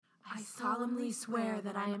solemnly swear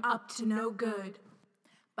that I am up to no good.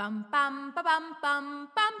 Bum bum ba bum bum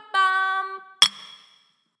bum bum.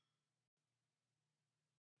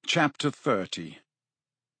 Chapter 30.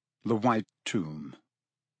 The White Tomb.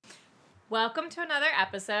 Welcome to another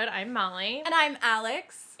episode. I'm Molly. And I'm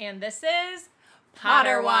Alex. And this is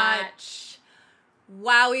Potter Watch.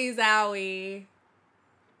 Wowie zowie.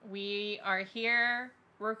 We are here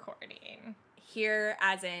recording. Here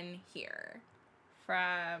as in here.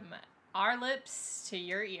 From our lips to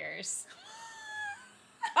your ears.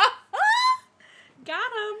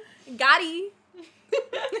 Got him. Gotti.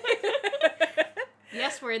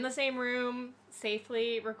 Yes, we're in the same room,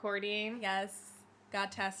 safely recording. Yes.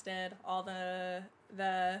 Got tested. All the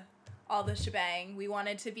shebang. We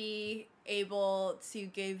wanted to be able to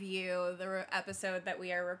give you the episode that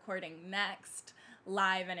we are recording next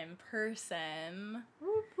live and in person.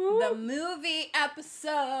 Whoop, whoop. The movie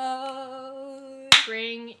episode.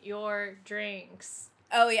 Bring your drinks.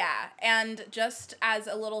 Oh yeah, and just as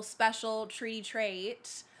a little special treaty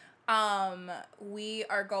trait, we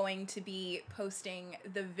are going to be posting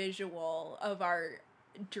the visual of our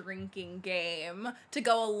drinking game to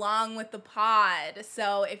go along with the pod.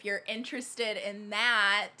 So if you're interested in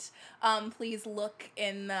that, please look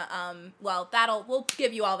in the we'll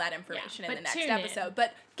give you all that information in the next episode.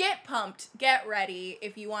 But get pumped, get ready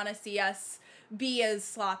if you want to see us be as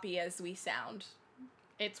sloppy as we sound.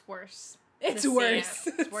 It's worse. It's worse.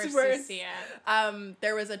 It's worse to see it.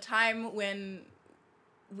 There was a time when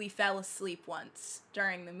we fell asleep once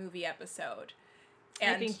during the movie episode.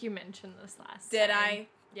 And I think you mentioned this last did time. I?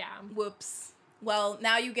 Yeah. Whoops. Well,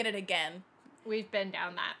 now you get it again. We've been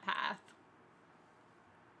down that path.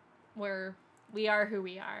 Where we are who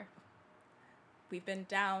we are. We've been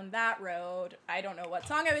down that road. I don't know what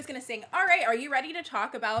song I was going to sing. All right, are you ready to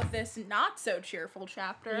talk about this not so cheerful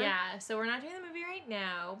chapter? Yeah, so we're not doing the movie right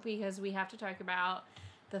now because we have to talk about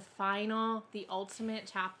the ultimate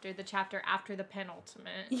chapter, the chapter after the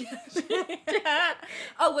penultimate.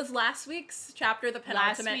 Oh, was last week's chapter the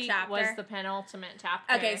penultimate Last week chapter? was the penultimate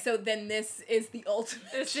chapter. Okay, so then this is the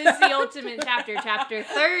ultimate This is the ultimate chapter, chapter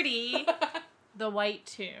 30, The White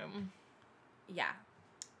Tomb. Yeah.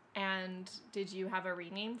 And did you have a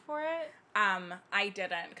rename for it? I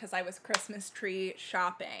didn't because I was Christmas tree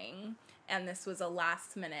shopping, and this was a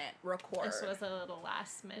last minute record. This was a little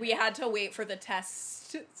last minute. We had to wait for the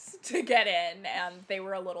tests to get in, and they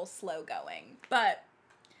were a little slow going. But,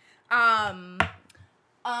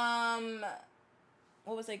 what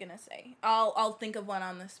was I gonna say? I'll think of one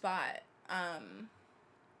on the spot.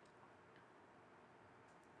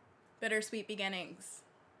 Bittersweet Beginnings.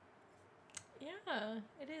 Yeah,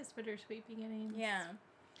 it is Bittersweet Beginnings. Yeah.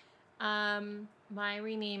 My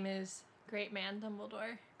rename is Great Man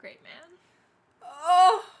Dumbledore. Great Man.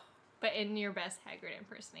 Oh! But in your best Hagrid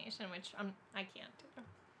impersonation, which I can't do.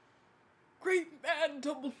 Great Man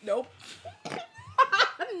Dumbledore. Nope.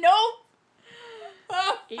 Nope.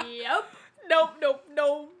 Yep. Nope.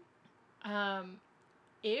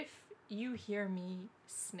 If you hear me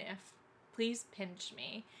sniff, please pinch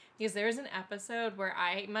me. Because there's an episode where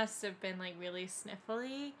I must have been, like, really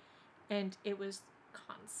sniffly, and it was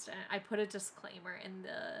constant. I put a disclaimer in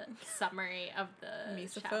the summary of the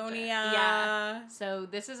Misophonia. chapter. Yeah. So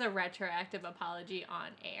this is a retroactive apology on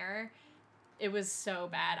air. It was so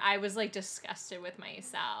bad. I was, like, disgusted with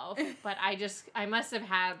myself. But I must have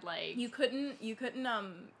had, like... You couldn't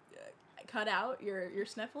cut out your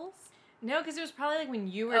sniffles? No, because it was probably, like, when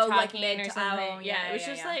you were like talking or something. Oh, yeah, it was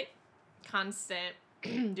just, like, constant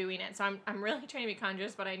doing it. So I'm really trying to be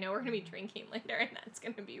conscious, but I know we're going to be drinking later, and that's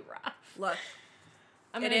going to be rough. Look.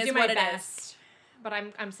 I'm going to do my best. But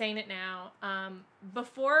I'm saying it now.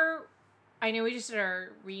 Before, I know we just did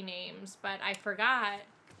our renames, but I forgot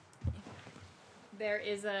there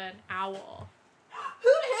is an owl.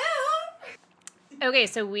 Hoot. Okay,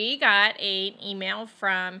 so we got an email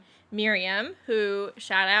from Miriam, who,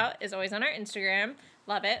 shout out, is always on our Instagram.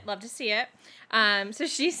 Love it. Love to see it. So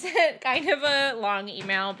she sent kind of a long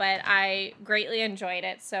email, but I greatly enjoyed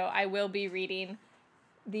it, so I will be reading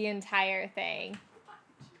the entire thing.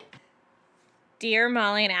 Dear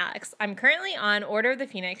Molly and Alex, I'm currently on Order of the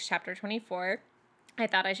Phoenix, chapter 24. I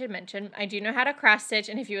thought I should mention, I do know how to cross stitch,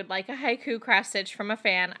 and if you would like a haiku cross stitch from a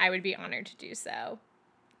fan, I would be honored to do so.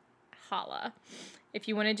 Holla. If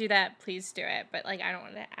you want to do that, please do it, but, like, I don't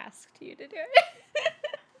want to ask you to do it.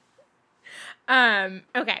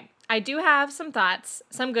 Okay. I do have some thoughts,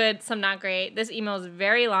 some good, some not great. This email is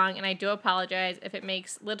very long, and I do apologize if it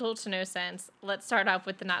makes little to no sense. Let's start off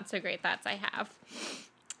with the not so great thoughts I have.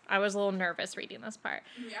 I was a little nervous reading this part.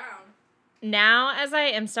 Yeah. Now, as I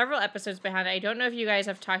am several episodes behind, I don't know if you guys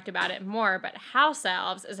have talked about it more, but house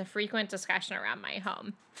elves is a frequent discussion around my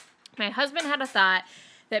home. My husband had a thought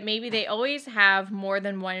that maybe they always have more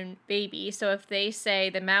than one baby. So if they say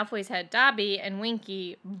the Malfoys had Dobby and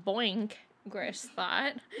Winky, boink, Gris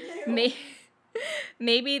thought,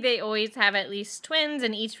 maybe they always have at least twins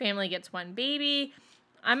and each family gets one baby.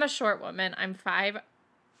 I'm a short woman. I'm 5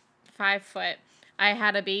 foot. I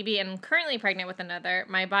had a baby and I'm currently pregnant with another.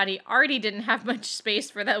 My body already didn't have much space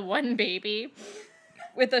for that one baby.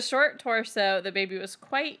 With a short torso, the baby was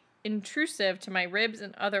quite intrusive to my ribs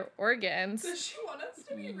and other organs. Does she want us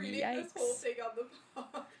to be reading this whole thing on the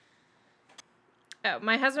pod? Oh,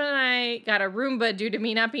 my husband and I got a Roomba due to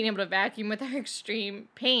me not being able to vacuum with our extreme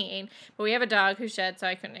pain, but we have a dog who shed, so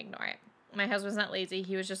I couldn't ignore it. My husband's not lazy.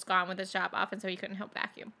 He was just gone with his job often, so he couldn't help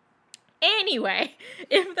vacuum. Anyway,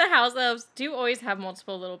 if the house elves do always have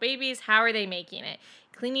multiple little babies, how are they making it?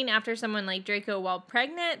 Cleaning after someone like Draco while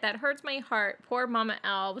pregnant? That hurts my heart. Poor mama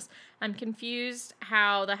elves. I'm confused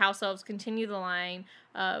how the house elves continue the line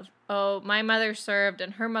of, oh, my mother served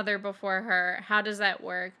and her mother before her. How does that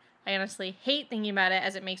work? I honestly hate thinking about it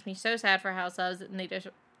as it makes me so sad for house elves and they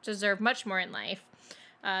deserve much more in life.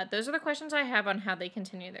 Those are the questions I have on how they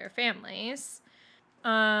continue their families.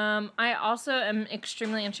 I also am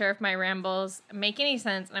extremely unsure if my rambles make any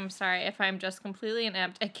sense, and I'm sorry if I'm just completely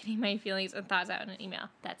inept at getting my feelings and thoughts out in an email.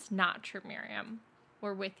 That's not true, Miriam.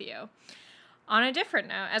 We're with you. On a different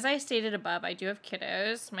note, as I stated above, I do have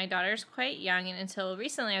kiddos. My daughter's quite young, and until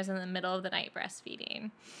recently I was in the middle of the night breastfeeding.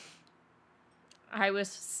 I was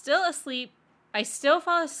still asleep. I still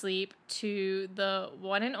fall asleep to the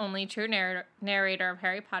one and only true narrator of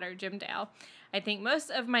Harry Potter, Jim Dale. I think most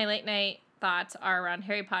of my late night thoughts are around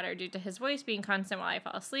Harry Potter due to his voice being constant while I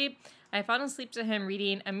fall asleep. I've fallen asleep to him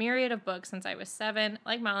reading a myriad of books since I was 7.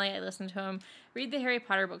 Like Molly, I listened to him read the Harry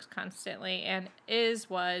Potter books constantly and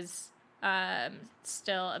was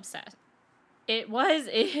still obsessed.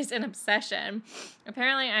 Is an obsession.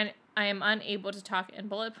 Apparently, I am unable to talk in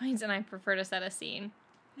bullet points and I prefer to set a scene.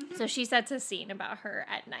 So she sets a scene about her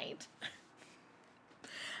at night.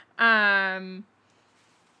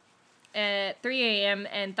 At 3 a.m.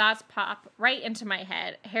 and thoughts pop right into my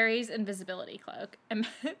head. Harry's invisibility cloak. And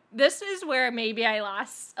this is where maybe I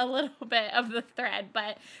lost a little bit of the thread,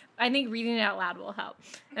 but I think reading it out loud will help.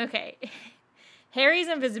 Okay. Harry's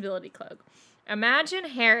invisibility cloak. Imagine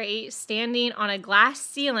Harry standing on a glass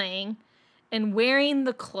ceiling and wearing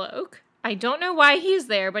the cloak. I don't know why he's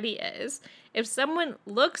there, but he is. If someone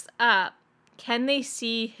looks up, can they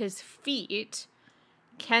see his feet?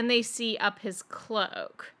 Can they see up his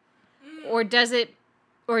cloak? Or does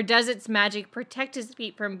its magic protect his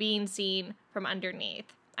feet from being seen from underneath?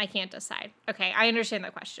 I can't decide. Okay, I understand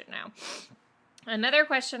the question now. Another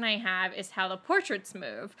question I have is how the portraits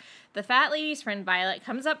move. The fat lady's friend Violet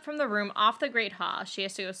comes up from the room off the Great Hall. She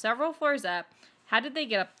has to go several floors up. How did they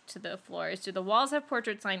get up to the floors? Do the walls have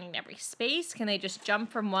portraits lining every space? Can they just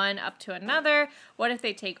jump from one up to another? What if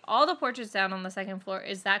they take all the portraits down on the second floor?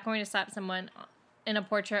 Is that going to stop someone in a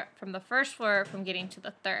portrait from the first floor from getting to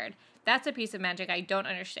the third? That's a piece of magic I don't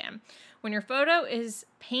understand. When your photo is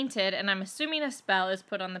painted, and I'm assuming a spell is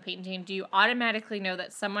put on the painting, do you automatically know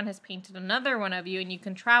that someone has painted another one of you and you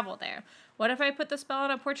can travel there? What if I put the spell on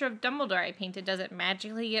a portrait of Dumbledore I painted? Does it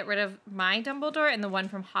magically get rid of my Dumbledore and the one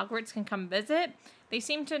from Hogwarts can come visit? They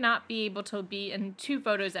seem to not be able to be in 2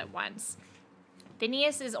 photos at once.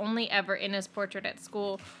 Phineas is only ever in his portrait at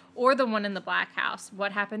school or the one in the Black House.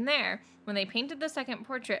 What happened there? When they painted the second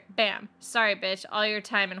portrait, bam, sorry bitch, all your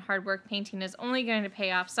time and hard work painting is only going to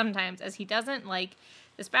pay off sometimes as he doesn't like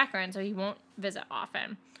this background, so he won't visit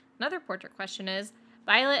often. Another portrait question is,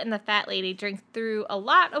 Violet and the fat lady drink through a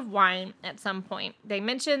lot of wine at some point. They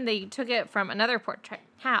mentioned they took it from another portrait.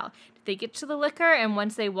 How? Did they get to the liquor and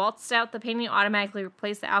once they waltzed out, the painting automatically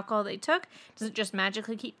replaced the alcohol they took? Does it just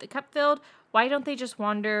magically keep the cup filled? Why don't they just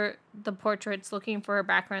wander the portraits looking for a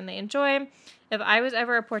background they enjoy? If I was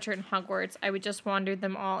ever a portrait in Hogwarts, I would just wander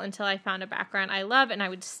them all until I found a background I love and I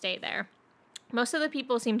would stay there. Most of the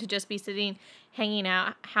people seem to just be sitting, hanging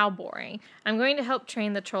out. How boring. I'm going to help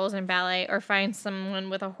train the trolls in ballet or find someone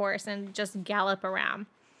with a horse and just gallop around.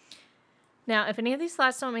 Now, if any of these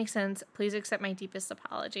thoughts don't make sense, please accept my deepest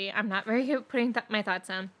apology. I'm not very good at putting my thoughts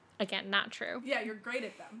down. Again, not true. Yeah, you're great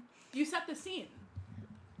at them. You set the scene.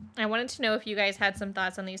 I wanted to know if you guys had some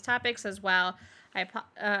thoughts on these topics as well. I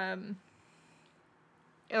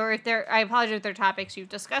apologize if they're topics you've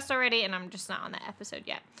discussed already and I'm just not on that episode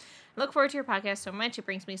yet. I look forward to your podcast so much. It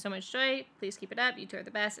brings me so much joy. Please keep it up. You two are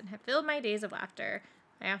the best and have filled my days of laughter.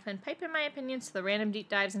 I often pipe in my opinions to the random deep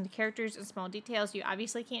dives into characters and small details. You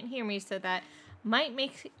obviously can't hear me, so that might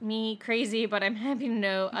make me crazy, but I'm happy to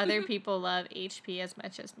know other people love HP as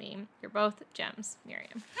much as me. You're both gems,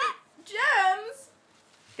 Miriam. Gems!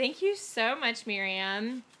 Thank you so much,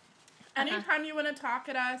 Miriam. Anytime you want to talk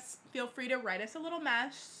at us, feel free to write us a little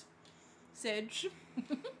message.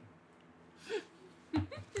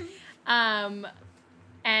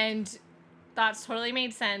 And thoughts totally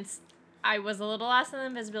made sense. I was a little lost in the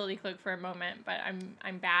invisibility cloak for a moment, but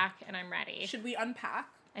I'm back and I'm ready. Should we unpack?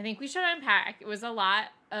 I think we should unpack. It was a lot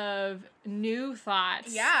of new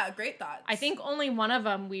thoughts. Yeah, great thoughts. I think only one of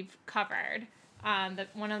them we've covered,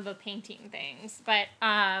 one of the painting things. But,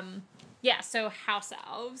 so house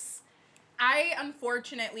elves. I,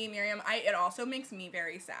 unfortunately, Miriam, it also makes me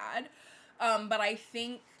very sad. But I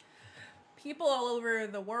think people all over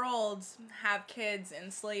the world have kids in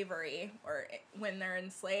slavery or when they're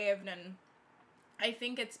enslaved. And I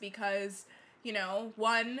think it's because,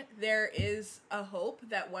 one, there is a hope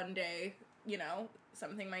that one day,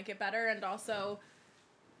 something might get better. And also,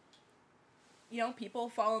 people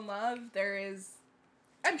fall in love.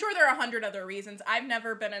 I'm sure there are 100 other reasons. I've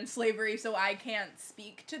never been in slavery, so I can't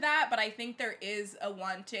speak to that. But I think there is a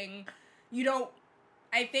wanting.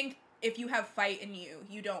 I think if you have fight in you,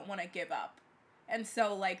 you don't want to give up. And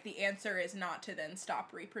so, the answer is not to then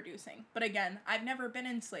stop reproducing. But again, I've never been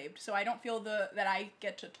enslaved, so I don't feel that I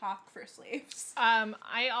get to talk for slaves.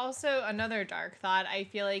 I also, another dark thought, I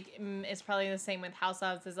feel like it's probably the same with house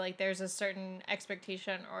elves, is there's a certain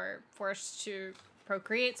expectation or force to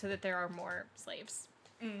procreate so that there are more slaves.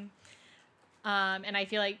 And I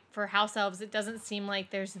feel like for house elves, it doesn't seem like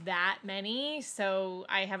there's that many, so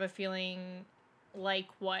I have a feeling like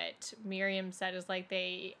what Miriam said is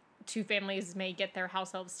two families may get their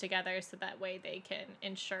house elves together so that way they can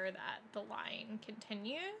ensure that the line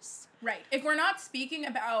continues. Right. If we're not speaking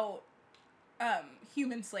about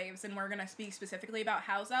human slaves and we're going to speak specifically about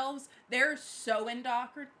house elves, they're so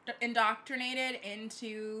indoctrinated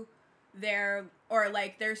into they're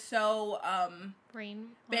so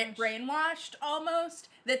brainwashed almost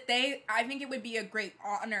that I think it would be a great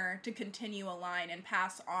honor to continue a line and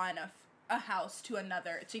pass on a house to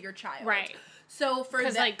your child. Right. So for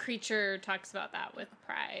because Creature talks about that with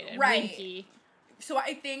Pride and right. Winky. So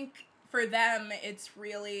I think for them it's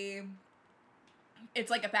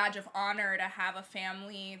like a badge of honor to have a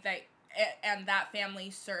family and that family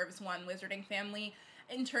serves one wizarding family.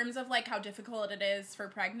 In terms of how difficult it is for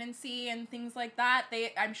pregnancy and things like that,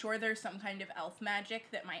 I'm sure there's some kind of elf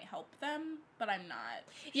magic that might help them, but I'm not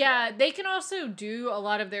sure. Yeah, they can also do a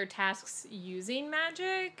lot of their tasks using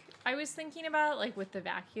magic. I was thinking about with the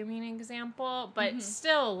vacuuming example, but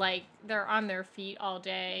still they're on their feet all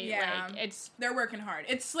day. Yeah, they're working hard.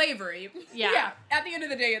 It's slavery. Yeah. Yeah. At the end of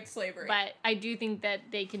the day, it's slavery. But I do think that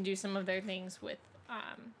they can do some of their things with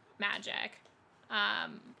magic.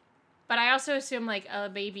 But I also assume a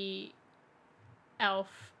baby elf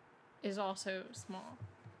is also small,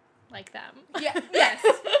 like them. Yeah. Yes.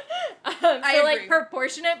 I agree.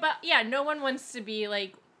 Proportionate, but yeah, no one wants to be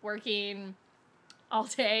working all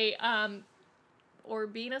day, or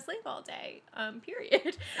being a slave all day.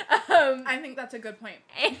 Period. I think that's a good point.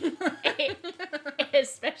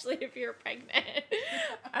 Especially if you're pregnant.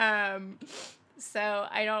 So,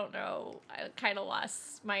 I don't know. I kind of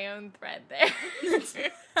lost my own thread there.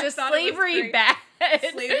 Just slavery bad.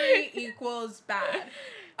 Slavery equals bad.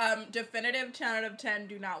 Definitive 10 out of 10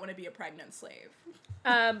 do not want to be a pregnant slave.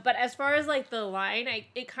 But as far as the line,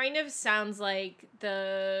 it kind of sounds like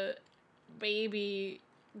the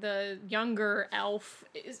younger elf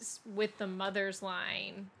is with the mother's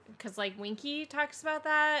line. Because Winky talks about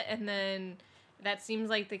that, and then that seems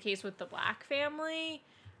like the case with the Black family.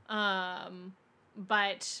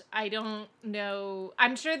 But I don't know.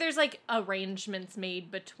 I'm sure there's arrangements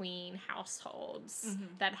made between households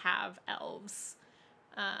that have elves,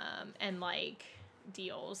 and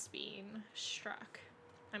deals being struck.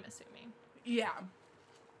 I'm assuming. Yeah.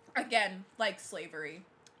 Again, slavery.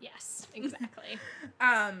 Yes, exactly.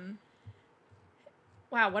 Wow,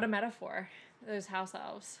 what a metaphor. Those house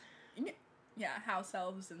elves. Yeah, house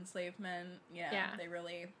elves, enslavement. Yeah.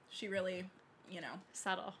 She really,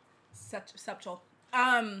 Subtle. Subtle.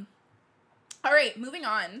 All right, moving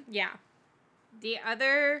on. Yeah. The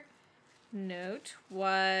other note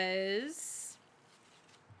was...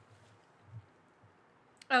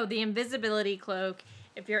 the invisibility cloak.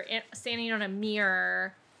 If you're standing on a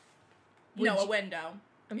mirror... No, a window.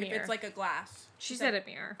 A mirror. If it's a glass. She said a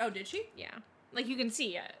mirror. Oh, did she? Yeah. You can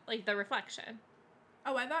see it. The reflection.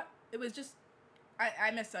 Oh, I thought it was just...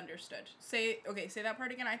 I misunderstood. Say that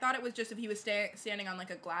part again. I thought it was just if he was standing on a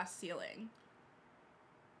glass ceiling.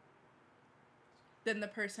 Then the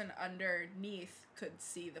person underneath could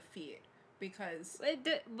see the feet. because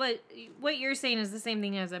But what you're saying is the same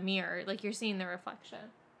thing as a mirror. Like, you're seeing the reflection.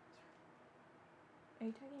 Are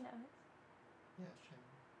you talking to us? Yeah, it's trying.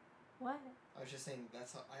 What? I was just saying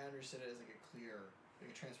that's how I understood it as like a clear,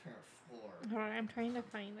 like a transparent floor. Hold on, I'm trying to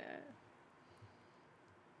find it.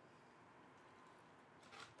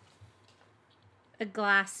 A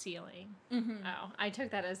glass ceiling. Mm-hmm. Oh, I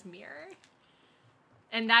took that as mirror.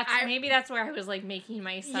 And maybe that's where I was like making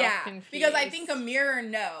myself confused. Because I think a mirror,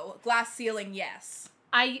 no. Glass ceiling, yes.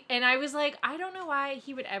 I was like, I don't know why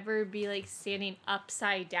he would ever be like standing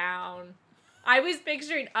upside down. I was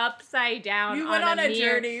picturing upside down. You went on a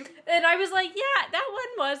journey. And I was like, yeah, that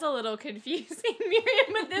one was a little confusing,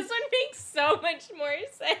 Miriam, but this one makes so much more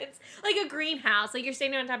sense. Like a greenhouse. Like you're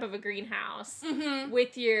standing on top of a greenhouse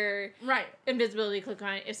with your invisibility cloak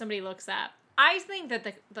on if somebody looks up. I think that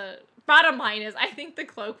the bottom line is I think the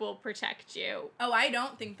cloak will protect you. Oh, I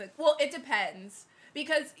don't think well, it depends.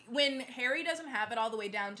 Because when Harry doesn't have it all the way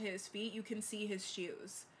down to his feet, you can see his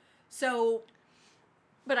shoes. So...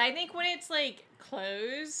 But I think when it's, like,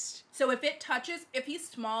 closed... So if he's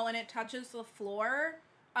small and it touches the floor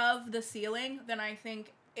of the ceiling, then I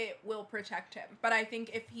think it will protect him. But I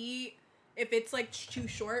think if it's, like, too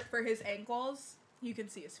short for his ankles, you can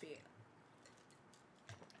see his feet.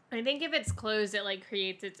 I think if it's closed, it, like,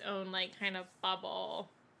 creates its own, like, kind of bubble.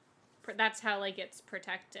 That's how, like, it's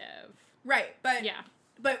protective. Right, but... Yeah.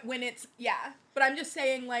 But when it's... Yeah. But I'm just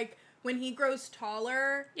saying, like... When he grows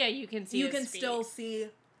taller, yeah, you can see. You can still see.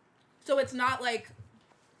 So it's not like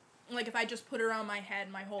if I just put it on my head,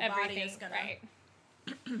 my whole body is gonna. Right.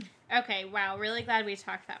 Okay. Wow. Really glad we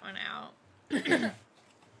talked that one out.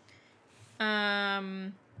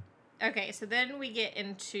 Okay. So then we get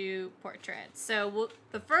into portraits. So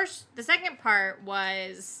the second part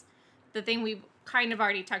was the thing we kind of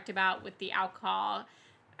already talked about with the alcohol.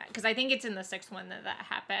 Because I think it's in the sixth one that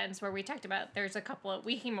happens, where we talked about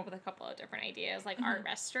we came up with a couple of different ideas, like art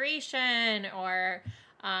restoration, or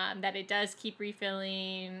that it does keep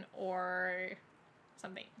refilling, or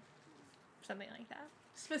something like that.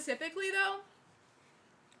 Specifically, though,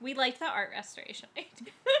 we liked the art restoration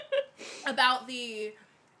idea.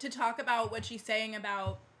 To talk about what she's saying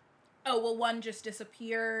about, will one just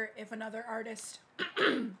disappear if another artist...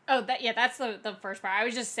 that's the first part. I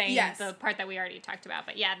was just saying the part that we already talked about,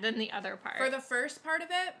 but yeah, then the other part. For the first part of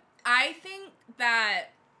it, I think that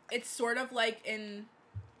it's sort of like in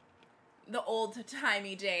the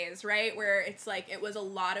old-timey days, right? Where it's like it was a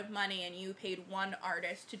lot of money and you paid one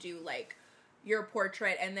artist to do, like, your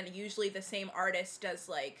portrait, and then usually the same artist does,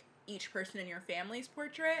 like, each person in your family's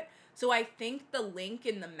portrait. So I think the link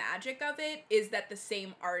in the magic of it is that the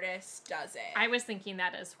same artist does it. I was thinking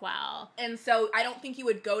that as well. And so I don't think you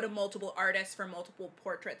would go to multiple artists for multiple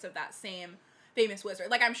portraits of that same famous wizard.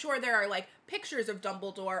 Like, I'm sure there are, like, pictures of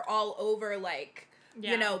Dumbledore all over, like,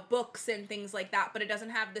 you know, books and things like that, but it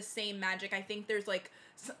doesn't have the same magic. I think there's, like,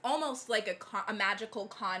 almost like a magical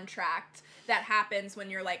contract that happens when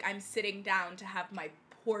you're like, I'm sitting down to have my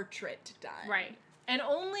portrait done. Right. And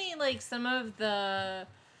only, like, some of the...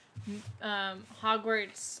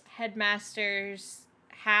 Hogwarts headmasters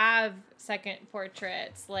have second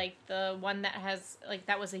portraits, like the one that has, like,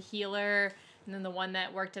 that was a healer, and then the one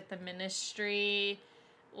that worked at the ministry.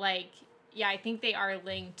 Like, yeah, I think they are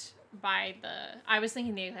linked by I was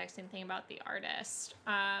thinking the exact same thing about the artist.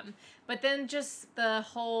 But then just the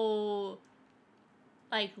whole,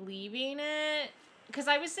 like, leaving it, because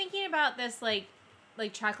I was thinking about this, like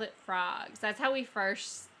chocolate frogs. That's how we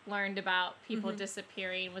first learned about people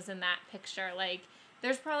disappearing, was in that picture. Like,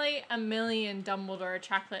 there's probably a million Dumbledore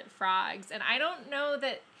chocolate frogs, and I don't know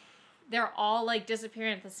that they're all, like,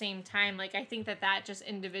 disappearing at the same time. Like, I think that just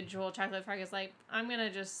individual chocolate frog is like, I'm gonna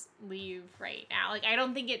just leave right now. Like, I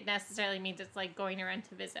don't think it necessarily means it's, like, going around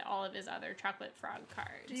to visit all of his other chocolate frog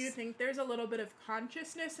cards. Do you think there's a little bit of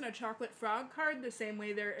consciousness in a chocolate frog card the same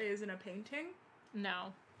way there is in a painting?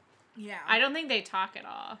 No. Yeah. I don't think they talk at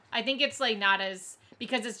all. I think it's, like, not as...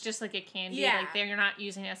 Because it's just, like, a candy. Yeah. Like, they're not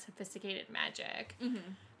using as sophisticated magic. Mm-hmm.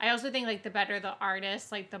 I also think, like, the better the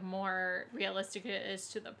artist, like, the more realistic it is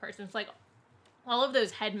to the person. It's like, all of those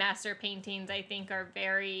headmaster paintings, I think, are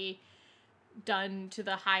very done to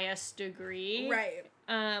the highest degree. Right.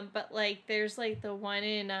 But, like, there's, like, the one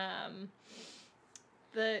in,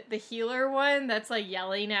 the healer one that's, like,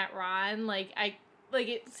 yelling at Ron. Like,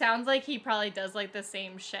 it sounds like he probably does, like, the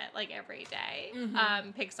same shit, like, every day.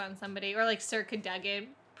 Mm-hmm. Picks on somebody. Or, like, Sir Cadogan.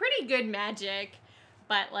 Pretty good magic,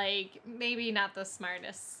 but, like, maybe not the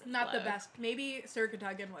smartest Not blow. the best. Maybe Sir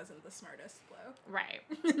Cadogan wasn't the smartest blow. Right.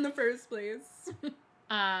 In the first place.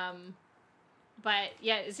 But,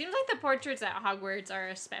 yeah, it seems like the portraits at Hogwarts are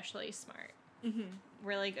especially smart.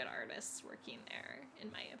 really good artists working there,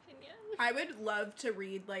 in my opinion. I would love to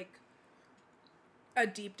read, like, a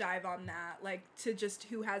deep dive on that, like, to just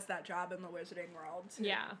who has that job in the wizarding world.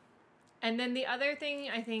 Yeah. And then the other thing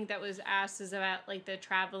I think that was asked is about, like, the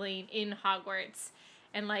traveling in Hogwarts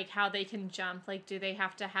and, like, how they can jump. Like, do they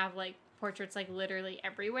have to have, like, portraits, like, literally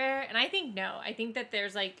everywhere? And I think no. I think that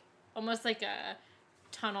there's, like, almost like a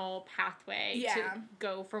tunnel pathway to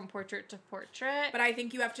go from portrait to portrait. But I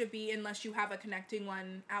think you have to be, unless you have a connecting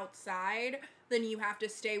one outside, then you have to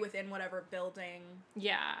stay within whatever building.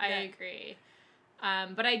 Yeah, I agree.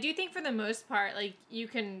 But I do think for the most part, like, you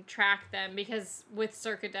can track them, because with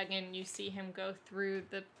Sir Cadogan, you see him go through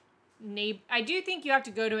the I do think you have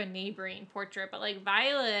to go to a neighboring portrait, but, like,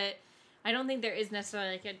 Violet, I don't think there is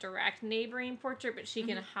necessarily, like, a direct neighboring portrait, but she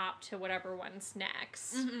can hop to whatever one's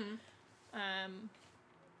next.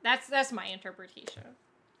 That's my interpretation.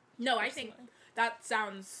 No, I think that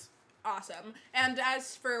sounds awesome. And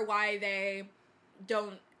as for why they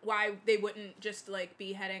wouldn't just, like,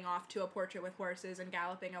 be heading off to a portrait with horses and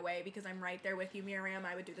galloping away, because I'm right there with you, Miriam.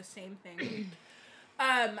 I would do the same thing.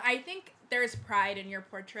 I think there's pride in your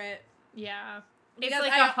portrait. Yeah. Because it's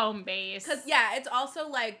like a home base. Because, yeah, it's also,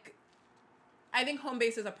 like, I think home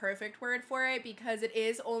base is a perfect word for it, because it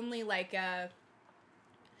is only, like,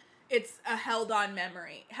 it's a held-on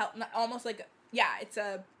memory. Almost like, it's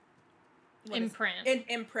a... Imprint. An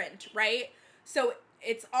imprint, right? So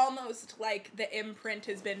it's almost like the imprint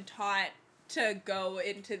has been taught to go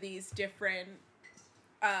into these different,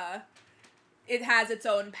 it has its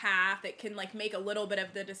own path. It can, like, make a little bit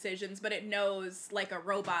of the decisions, but it knows, like a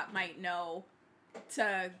robot might know,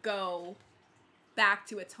 to go back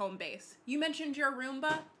to its home base. You mentioned your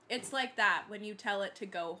Roomba? It's like that when you tell it to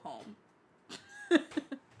go home.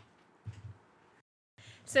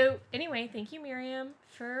 So, anyway, thank you, Miriam,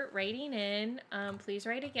 for writing in. Please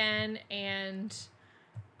write again, and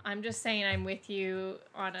I'm just saying I'm with you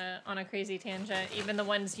on a crazy tangent, even the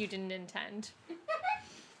ones you didn't intend.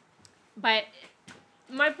 But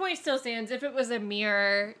my point still stands. If it was a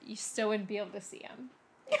mirror, you still wouldn't be able to see him.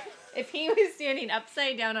 If he was standing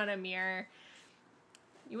upside down on a mirror,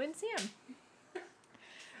 you wouldn't see him.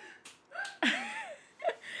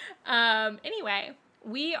 Anyway,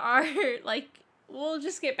 we are, like, we'll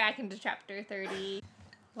just get back into chapter 30.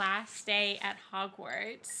 Last day at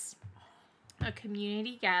Hogwarts. A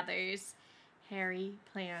community gathers. Harry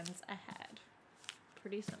plans ahead.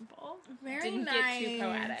 Pretty simple. Very Didn't nice. get too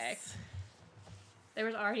poetic. There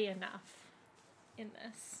was already enough in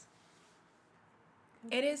this.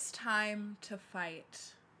 It is time to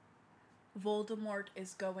fight. Voldemort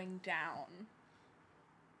is going down.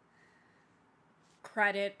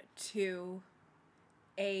 Credit to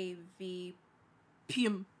A.V.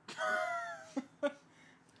 Pym.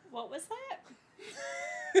 What was that?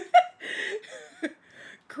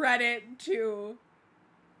 Credit to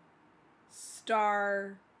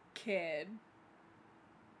Star Kid.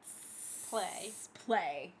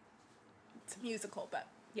 Play. It's a musical, but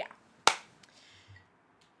yeah.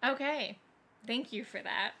 Okay. Thank you for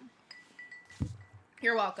that.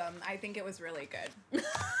 You're welcome. I think it was really good.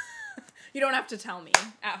 You don't have to tell me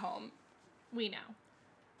at home. We know.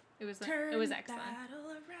 It was Turn excellent.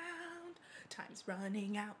 battle around. Time's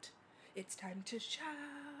running out. It's time to shout.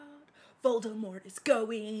 Voldemort is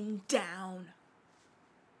going down.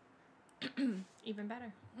 Even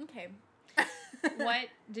better. Okay. What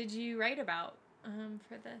did you write about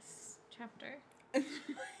for this chapter? Do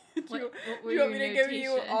What were you want me your to give you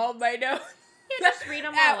notation? all my notes? Yeah, just read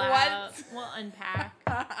them At all out. once? We'll unpack.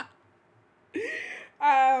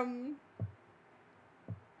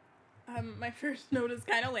 My first note is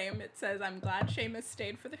kind of lame. It says, "I'm glad Seamus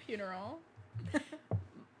stayed for the funeral."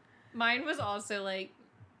 Mine was also, like,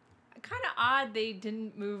 kind of odd they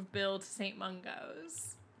didn't move Bill to St.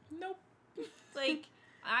 Mungo's. Nope. Like,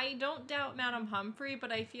 I don't doubt Madame Humphrey,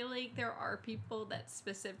 but I feel like there are people that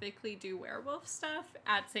specifically do werewolf stuff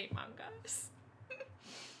at St. Mungo's.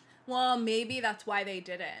 Well, maybe that's why they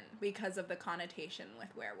didn't, because of the connotation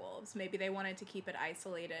with werewolves. Maybe they wanted to keep it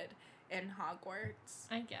isolated in Hogwarts.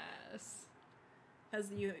 I guess. Because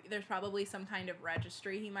there's probably some kind of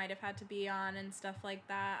registry he might have had to be on and stuff like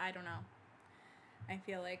that. I don't know. I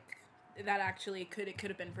feel like that actually could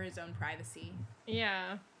have been for his own privacy.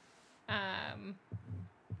 Yeah.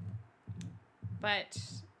 But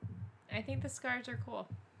I think the scars are cool.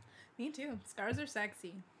 Me too. Scars are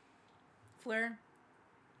sexy. Fleur,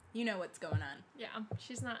 you know what's going on. Yeah,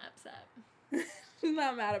 she's not upset. She's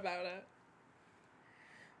not mad about it.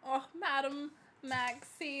 Oh, Madam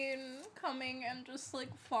Maxine coming and just, like,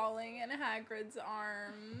 falling in Hagrid's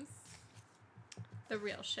arms. The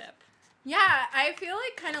real ship. Yeah, I feel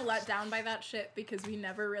like kind of let down by that shit because we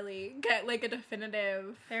never really get like a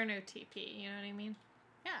definitive. There are no TP, you know what I mean?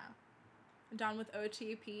 Yeah. Done with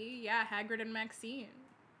OTP. Yeah, Hagrid and Maxine.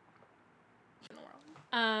 In the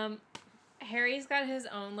world. Harry's got his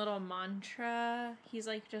own little mantra. He's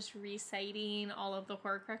like just reciting all of the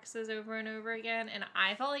Horcruxes over and over again, and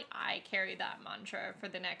I felt like I carried that mantra for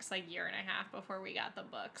the next like year and a half before we got the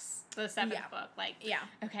books, the seventh book. Like,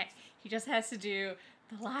 okay, he just has to do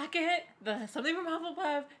the locket, the something from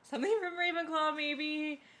Hufflepuff, something from Ravenclaw,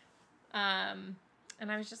 maybe. And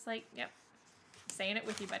I was just like, yep, saying it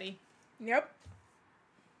with you, buddy. Yep.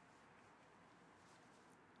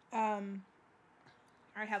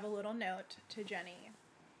 I have a little note to Jenny.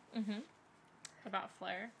 Mm-hmm. About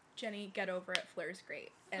Fleur. Jenny, get over it. Fleur's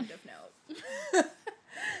great. End of note.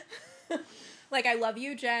 Like, I love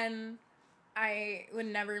you, Jen. I would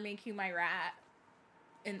never make you my rat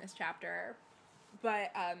in this chapter.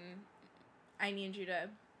 But, I need you to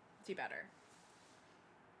do better.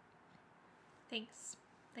 Thanks.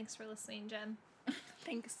 Thanks for listening, Jen.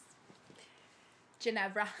 Thanks.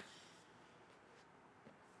 Ginevra.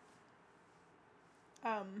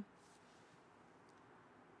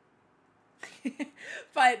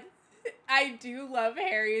 But I do love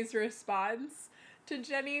Harry's response to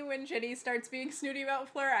Jenny when Jenny starts being snooty about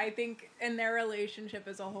Fleur. I think in their relationship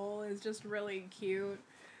as a whole is just really cute.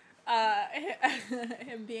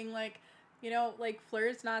 Him being like, you know, like,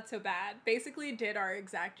 Fleur's not so bad. Basically did our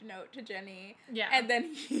exact note to Jenny. Yeah. And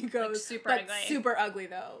then he goes, like, super but ugly. super ugly,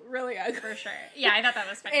 though. Really ugly. For sure. Yeah, I thought that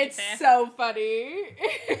was funny, It's too. so funny.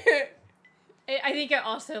 I think it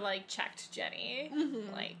also, like, checked Jenny.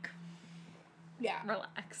 Mm-hmm. Like, Yeah.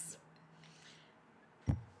 relax.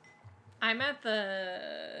 I'm at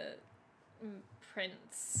the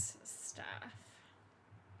Prince stuff.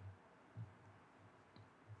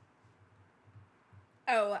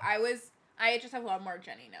 Oh, I just have one more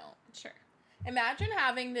Jenny note. Sure. Imagine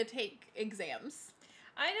having to take exams.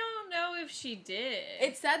 I don't know if she did.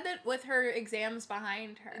 It said that with her exams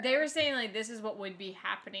behind her. They were saying, like, this is what would be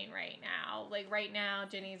happening right now. Like, right now,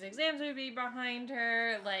 Jenny's exams would be behind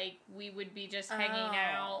her. Like, we would be just hanging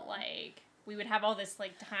out. Like, we would have all this,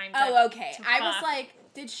 like, time to Oh, okay. to I was fuck. like,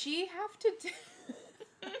 did she have to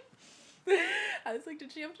I was like,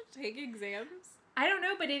 did she have to take exams? I don't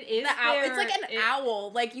know, but it is It's like an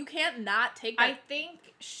owl. Like, you can't not take I that. think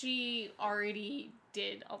she already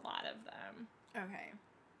did a lot of them. Okay.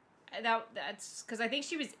 That's because I think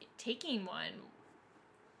she was taking one,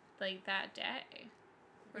 like, that day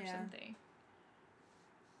or Yeah. something.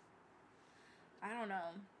 I don't know.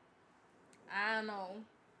 I don't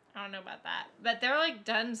know about that, but they're like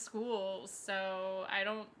done school, so I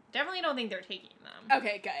definitely don't think they're taking them.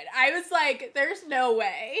 Okay, good. I was like, there's no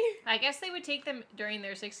way. I guess they would take them during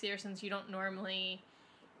their 6th year since you don't normally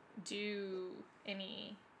do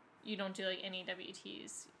any. You don't do like any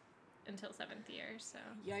WTs until 7th year, so.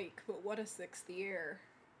 Yike, but what a 6th year.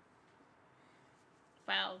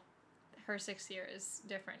 Well, her 6th year is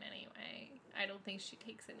different anyway. I don't think she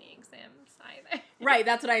takes any exams either. Right,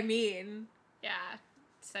 that's what I mean. Yeah,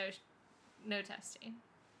 so no testing.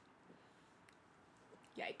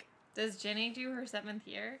 Yike. Does Jenny do her 7th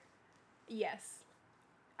year? Yes.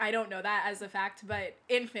 I don't know that as a fact, but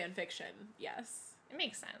in fan fiction, yes. It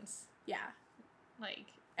makes sense. Yeah. Like,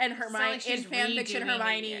 And it's not Hermione, like she's in fan fiction, redoing a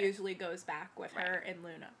Hermione year. usually goes back with her Right. and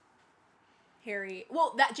Luna. Harry,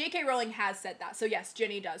 well, that J.K. Rowling has said that, so yes,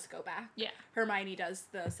 Ginny does go back. Yeah. Hermione does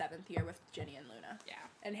the 7th year with Ginny and Luna. Yeah.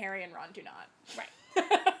 And Harry and Ron do not.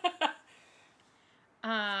 Right.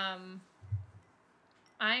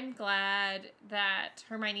 I'm glad that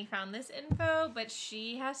Hermione found this info, but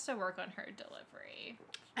she has to work on her delivery.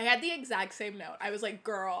 I had the exact same note. I was like,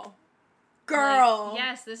 girl. Like,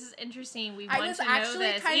 yes, this is interesting. We I want was to know actually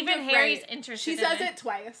this. kind Even of Harry's right. interested She in says it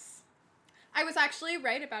twice. I was actually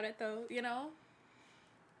right about it, though, you know?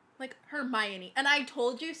 Like, Hermione. And I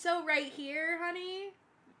told you so right here, honey.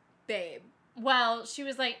 Babe. Well, she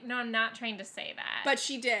was like, no, I'm not trying to say that. But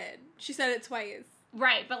she did. She said it twice.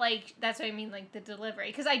 Right, but, like, that's what I mean, like, the delivery.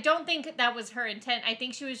 Because I don't think that was her intent. I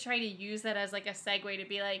think she was trying to use that as, like, a segue to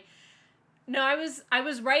be like, no, I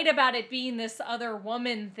was right about it being this other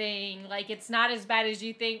woman thing. Like, it's not as bad as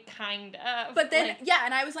you think, kind of. But then, like, yeah,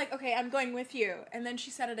 and I was like, okay, I'm going with you. And then she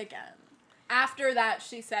said it again. After that,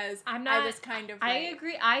 she says, I'm not, I was kind of I right.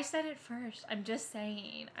 agree. I said it first. I'm just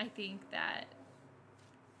saying. I think that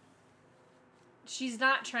she's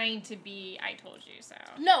not trying to be I told you so.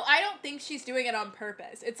 No, I don't think she's doing it on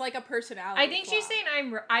purpose. It's like a personality I think flaw. she's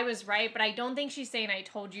saying I was right, but I don't think she's saying I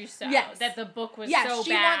told you so. Yes. That the book was Yes, so she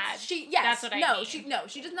bad. wants. Yes, That's what I mean.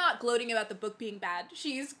 she's not gloating about the book being bad.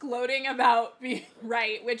 She's gloating about being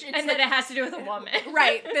right, which it's and like, that it has to do with a woman.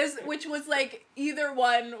 right. Which was like either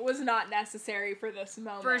one was not necessary for this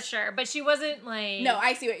moment. For sure, but she wasn't like. No,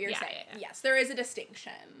 I see what you're Yeah, saying. yeah, yeah. Yes, there is a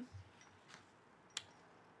distinction.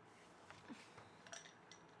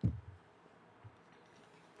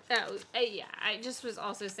 Oh, yeah. I just was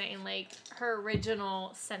also saying, like, her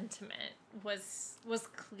original sentiment was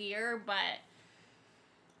clear, but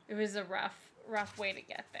it was a rough way to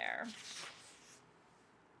get there.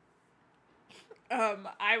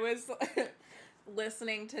 I was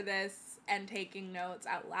listening to this and taking notes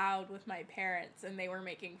out loud with my parents, and they were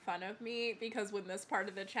making fun of me because when this part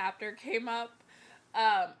of the chapter came up,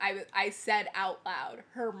 I said out loud,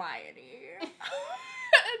 Hermione. And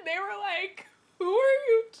they were like, who are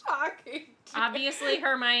you talking to? Obviously,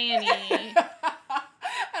 Hermione.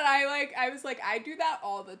 And I was like, I do that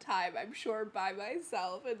all the time, I'm sure, by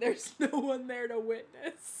myself, and there's no one there to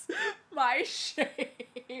witness my shame.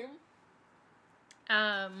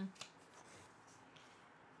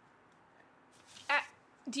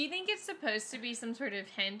 Do you think it's supposed to be some sort of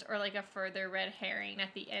hint or like a further red herring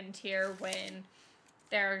at the end here when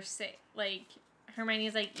they're like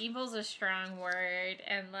Hermione's like evil's a strong word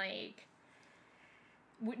and like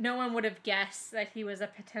no one would have guessed that he was a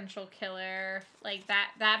potential killer, like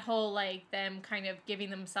that whole like them kind of giving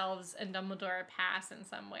themselves and Dumbledore a pass in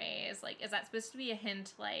some ways, like is that supposed to be a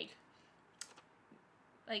hint like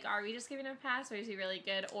are we just giving him a pass or is he really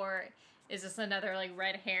good, or is this another like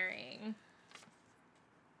red herring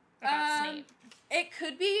about Snape? It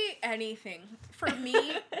could be anything. For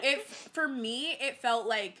me, it felt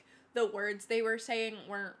like the words they were saying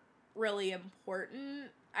weren't really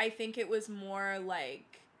important. I think it was more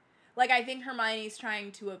like I think Hermione's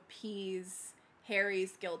trying to appease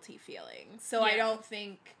Harry's guilty feelings. So Yeah. I don't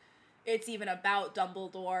think it's even about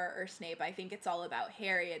Dumbledore or Snape. I think it's all about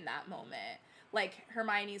Harry in that moment. Like,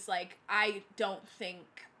 Hermione's like, I don't think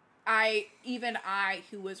I,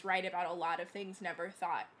 who was right about a lot of things, never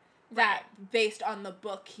thought that based on the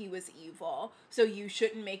book he was evil. So you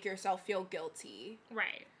shouldn't make yourself feel guilty.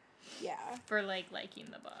 Right. Yeah. For like liking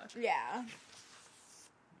the book. Yeah.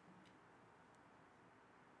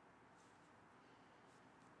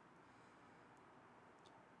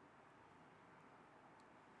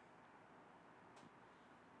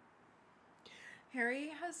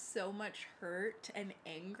 Harry has so much hurt and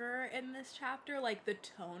anger in this chapter, like the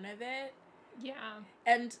tone of it. Yeah.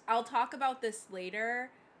 And I'll talk about this later,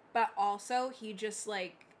 but also he just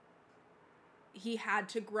like he had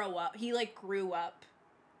to grow up. He like grew up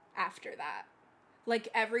after that. Like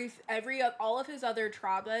every all of his other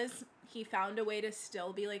traumas, he found a way to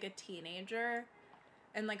still be like a teenager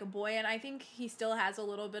and like a boy, and I think he still has a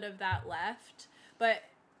little bit of that left, but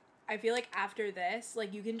I feel like after this,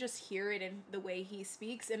 like, you can just hear it in the way he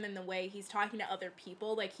speaks and in the way he's talking to other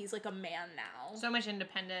people. Like, he's, like, a man now. So much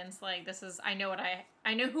independence. Like, this is, I know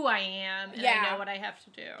who I am, and Yeah. I know what I have to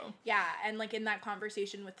do. Yeah, and, like, in that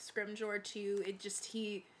conversation with Scrimgeour, too, it just,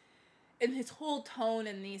 in his whole tone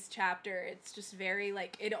in these chapters, it's just very,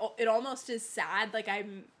 like, it almost is sad. Like,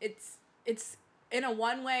 it's in a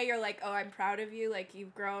one way, you're like, oh, I'm proud of you. Like,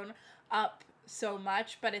 you've grown up so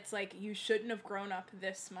much, but it's like you shouldn't have grown up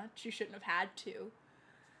this much. You shouldn't have had to.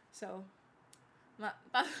 So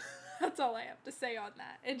that's all I have to say on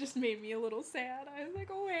that. It just made me a little sad. I was like,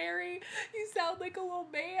 oh, Harry, you sound like a little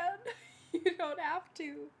man. You don't have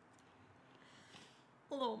to.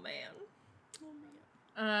 Little man.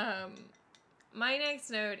 My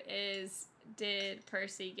next note is, did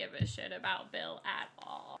Percy give a shit about Bill at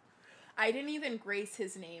all? I didn't even grace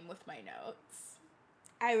his name with my notes.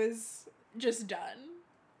 I was just done.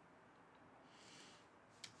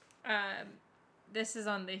 This is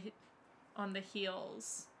on the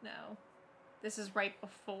heels. No, this is right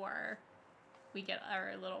before we get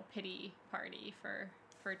our little pity party for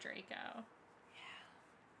Draco.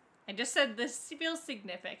 Yeah. I just said this feels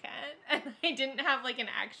significant, and I didn't have like an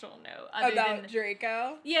actual note About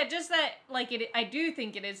Draco? Yeah, just that like I do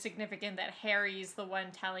think it is significant that Harry's the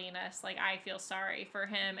one telling us like I feel sorry for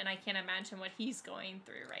him, and I can't imagine what he's going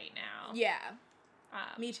through right now. Yeah.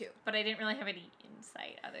 Me too. But I didn't really have any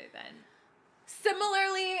insight other than...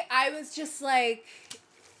 Similarly, I was just like...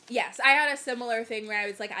 Yes, I had a similar thing where I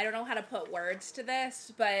was like, I don't know how to put words to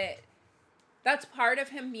this, but that's part of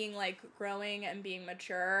him being, like, growing and being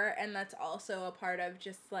mature, and that's also a part of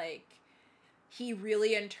just, like, he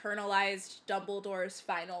really internalized Dumbledore's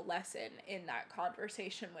final lesson in that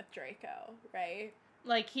conversation with Draco, right?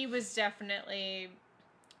 Like, he was definitely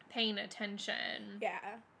paying attention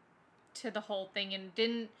Yeah. to the whole thing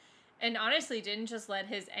and honestly didn't just let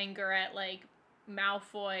his anger at, like,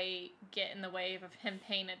 Malfoy get in the way of him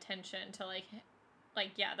paying attention to, like,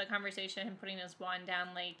 yeah, the conversation, him putting his wand down,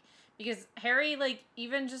 like, because Harry, like,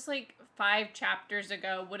 even just, like, 5 chapters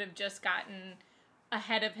ago would have just gotten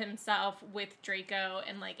ahead of himself with Draco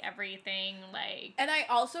and, like, everything, like... And I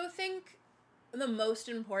also think the most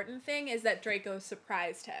important thing is that Draco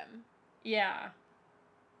surprised him. Yeah.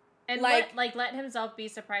 And, Like- let himself be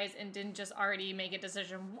surprised and didn't just already make a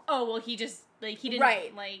decision, oh, well, he just, like, he didn't,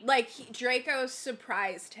 Right. like... Draco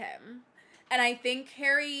surprised him. And I think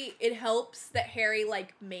it helps that Harry,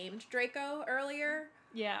 like, maimed Draco earlier.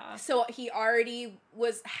 Yeah. So he already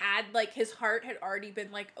his heart had already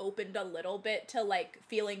been, like, opened a little bit to, like,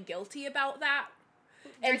 feeling guilty about that.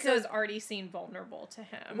 And Draco's already seemed vulnerable to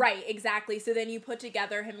him. Right, exactly. So then you put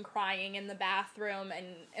together him crying in the bathroom,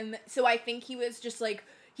 and so I think he was just, like,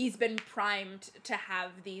 he's been primed to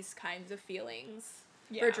have these kinds of feelings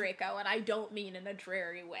for Draco, and I don't mean in a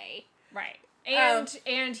dreary way. Right.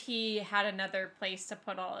 And he had another place to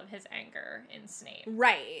put all of his anger in Snape.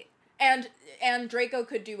 Right. And Draco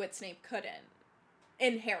could do what Snape couldn't,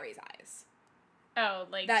 in Harry's eyes. Oh,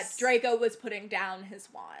 like... That Draco was putting down his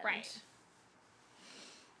wand. Right.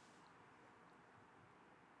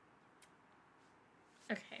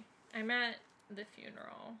 Okay. I'm at the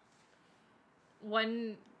funeral.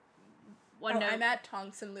 One note... I'm at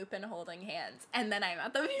Tonks and Lupin holding hands, and then I'm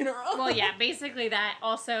at the funeral. Well, yeah, basically that.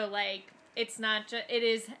 Also, like, it's not just... It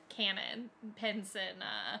is canon. Pence and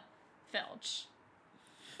Filch.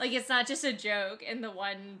 Like, it's not just a joke in the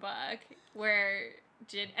one book where...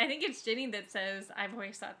 I think it's Ginny that says, I've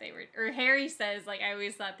always thought they were... Or Harry says, like, I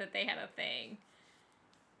always thought that they had a thing.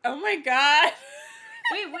 Oh my god.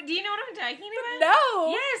 Wait, what, do you know what I'm talking about? No.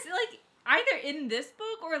 Yes, like, either in this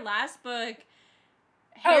book or last book...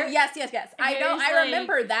 Oh, yes. I know, Harry's I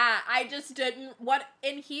remember that. I just didn't, what,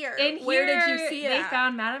 in here? Where did you see they that?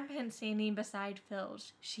 found Madame Pence standing beside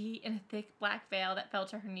Filch. She in a thick black veil that fell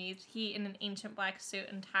to her knees. He in an ancient black suit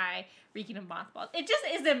and tie, reeking of mothballs. It just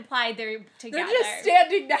is implied they're together. They're just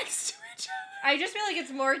standing next to each other. I just feel like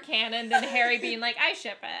it's more canon than Harry being like, I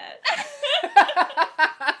ship it.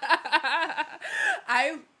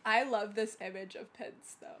 I love this image of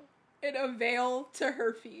Pence, though. In a veil to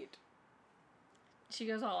her feet. She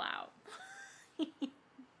goes all out.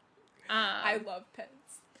 I love Pence.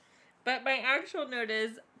 But my actual note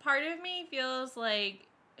is, part of me feels like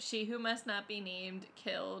She Who Must Not Be Named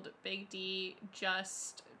killed Big D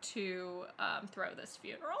just to throw this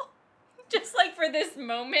funeral. Just, like, for this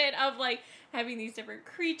moment of, like, having these different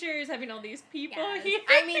creatures, having all these people here.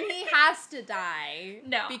 I mean, he has to die.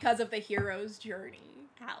 No. Because of the hero's journey.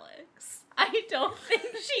 Alex, I don't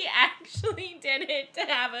think she actually did it to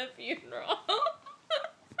have a funeral.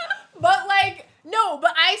 But, like, no,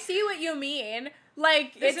 but I see what you mean.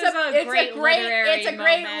 Like, This it's is a a great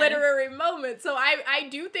literary literary moment. So I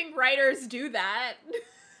do think writers do that.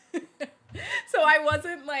 So I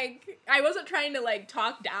wasn't trying to, like,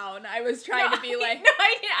 talk down. I was trying to be like... No,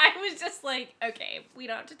 I was just like, okay, we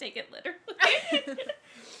don't have to take it literally.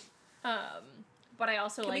 But I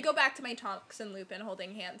also Can we go back to my Tonks and Lupin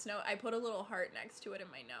holding hands note? I put a little heart next to it in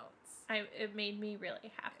my notes. It made me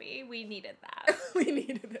really happy. We needed that. We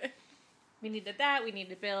needed it. We needed that. We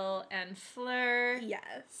needed Bill and Fleur.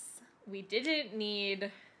 Yes. We didn't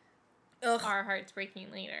need our hearts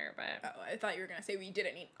breaking later, but... Oh, I thought you were gonna say we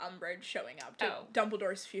didn't need Umbridge showing up to Oh.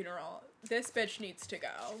 Dumbledore's funeral. This bitch needs to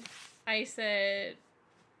go. I said,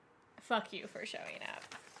 fuck you for showing up.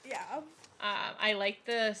 Yeah. I like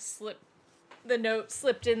the note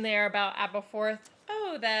slipped in there about Aberforth.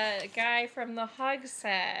 Oh, that guy from the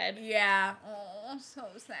Hogshead. Yeah. Oh, so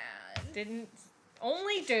sad.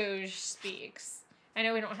 Only Doge speaks. I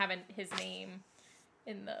know we don't have his name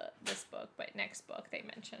in this book, but next book they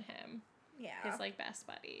mention him. Yeah. His, like, best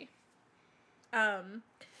buddy. I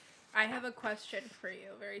have a question for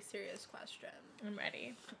you. A very serious question. I'm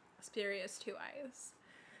ready. Serious 2 eyes.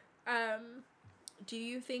 Do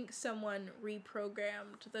you think someone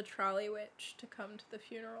reprogrammed the trolley witch to come to the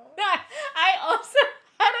funeral? I also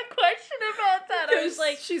had a question about that. I was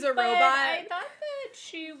like, she's a but robot. I thought that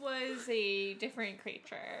she was a different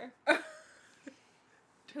creature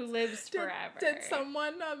who lives forever. Did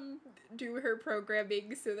someone do her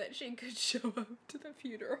programming so that she could show up to the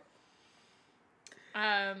funeral?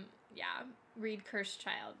 Yeah. Read Cursed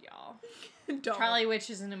Child, y'all. Don't. Trolley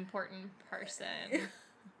Witch is an important person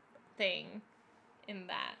thing in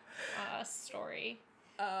that story.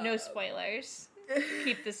 No spoilers.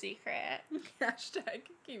 Keep the secret. Hashtag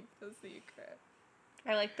keep the secret.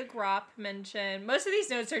 I like the Grop mention. Most of these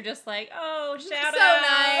notes are just like, oh, shout So out.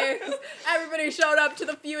 nice. Everybody showed up to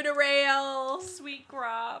the funeral. Sweet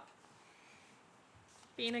Grop.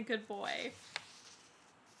 Being a good boy.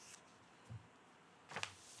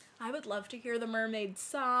 I would love to hear the mermaid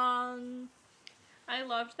song. I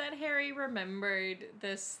loved that Harry remembered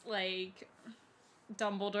this, like,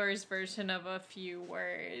 Dumbledore's version of a few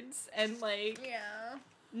words. And, like, Yeah.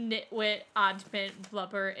 nitwit, oddment,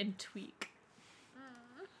 blubber, and tweak.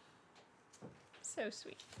 So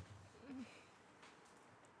sweet.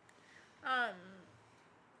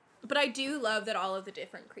 But I do love that all of the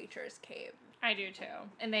different creatures came. I do too.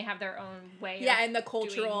 And they have their own way Yeah, of and the doing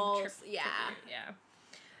culturals. Yeah.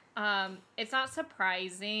 Yeah. It's not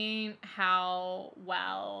surprising how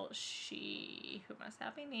well she, who must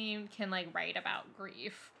have a name, can like write about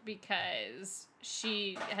grief, because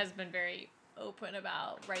she has been very open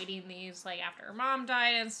about writing these like after her mom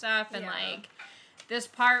died and stuff, and Yeah. like this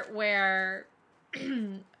part where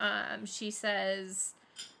she says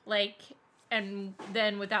like, and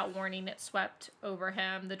then without warning it swept over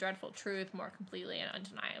him the dreadful truth more completely and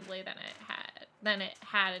undeniably than it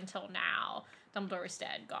had until now. Dumbledore was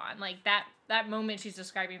dead, gone. Like that moment she's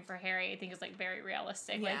describing for Harry, I think is like very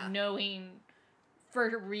realistic. Yeah. Like knowing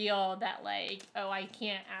for real that like, oh, I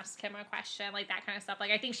can't ask him a question, like that kind of stuff.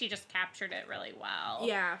 Like I think she just captured it really well.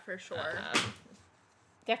 Yeah, for sure.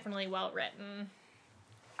 Definitely well written.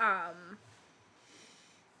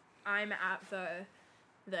 I'm at the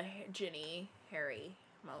Ginny Harry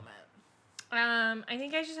moment. I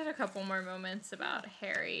think I just had a couple more moments about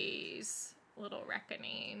Harry's little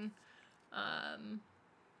reckoning.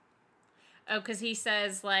 Because he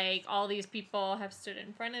says, like, all these people have stood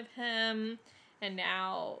in front of him, and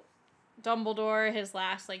now Dumbledore, his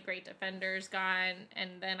last, like, great defender, is gone,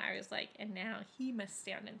 and then I was like, and now he must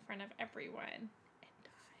stand in front of everyone and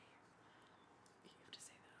die. You have to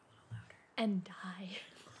say that a little louder. And die.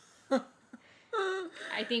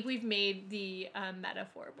 I think we've made the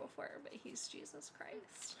metaphor before, but he's Jesus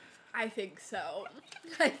Christ. I think so.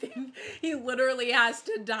 I think he literally has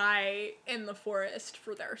to die in the forest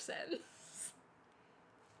for their sins.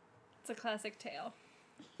 It's a classic tale.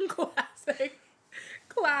 Classic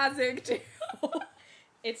tale.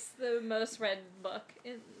 It's the most read book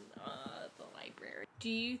in the library. Do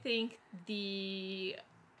you think the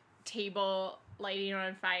table lighting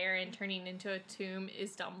on fire and turning into a tomb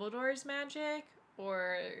is Dumbledore's magic,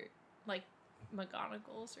 or like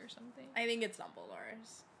McGonagall's or something? I think it's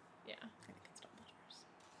Dumbledore's. Yeah, I think it's Dumbledore's.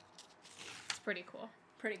 it's pretty cool.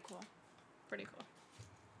 Pretty cool. Pretty cool.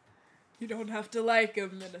 You don't have to like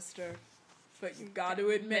him, Minister, but you got to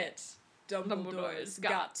admit, Dumbledore's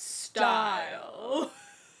got style.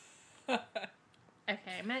 Okay,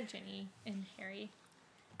 I met Ginny and Harry.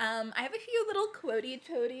 I have a few little quotey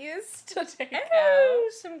toadies to take Oh,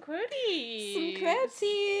 out. some quoties. Some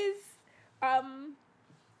quoties.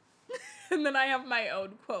 And then I have my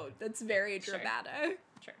own quote that's very Sure. dramatic.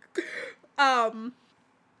 Sure.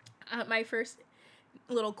 My first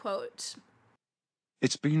little quote.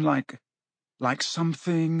 It's been like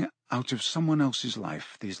something out of someone else's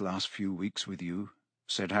life these last few weeks with you,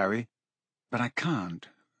 said Harry. But I can't.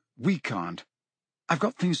 We can't. I've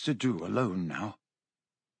got things to do alone now.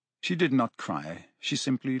 She did not cry. She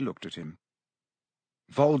simply looked at him.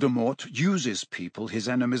 Voldemort uses people his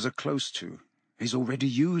enemies are close to. He's already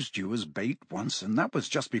used you as bait once, and that was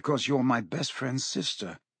just because you're my best friend's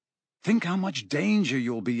sister. Think how much danger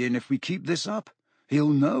you'll be in if we keep this up. He'll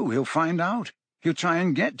know. He'll find out. He'll try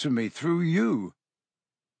and get to me through you.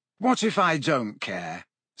 What if I don't care?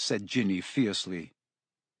 Said Ginny fiercely.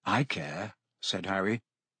 I care, said Harry.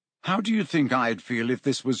 How do you think I'd feel if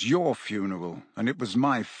this was your funeral and it was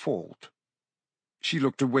my fault? She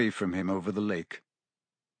looked away from him over the lake.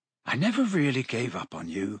 I never really gave up on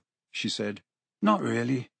you, she said. Not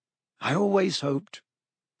really. I always hoped.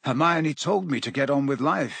 Hermione told me to get on with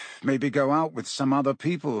life, maybe go out with some other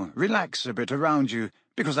people, relax a bit around you,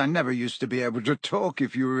 because I never used to be able to talk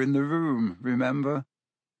if you were in the room, remember?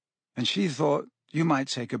 And she thought you might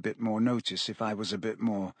take a bit more notice if I was a bit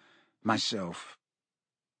more myself.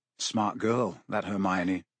 Smart girl, that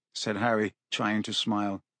Hermione, said Harry, trying to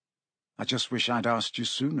smile. I just wish I'd asked you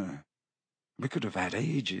sooner. We could have had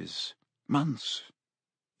ages, months,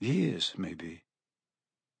 years, maybe.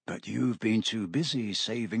 But you've been too busy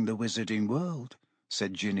saving the wizarding world,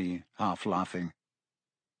 said Ginny, half laughing.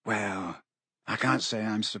 Well, I can't say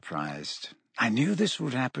I'm surprised. I knew this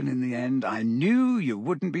would happen in the end. I knew you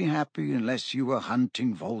wouldn't be happy unless you were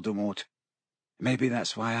hunting Voldemort. Maybe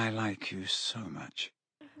that's why I like you so much.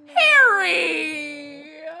 Harry!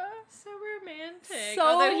 romantic. So-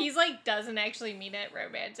 Although he's like doesn't actually mean it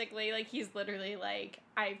romantically. Like he's literally like,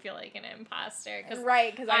 I feel like an imposter because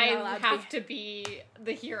Right, because I'm not I allowed have to be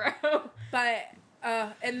the hero. But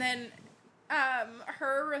and then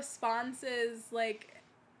her response is like,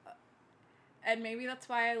 and maybe that's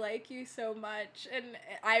why I like you so much. And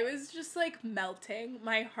I was just like melting.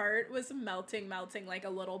 My heart was melting like a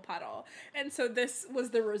little puddle. And so this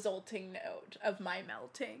was the resulting note of my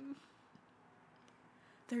melting.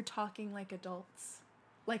 They're talking like adults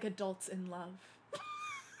in love.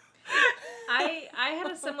 I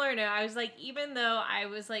had a similar note. I was like, even though I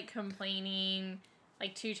was like complaining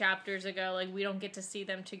like 2 chapters ago, like we don't get to see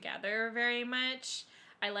them together very much.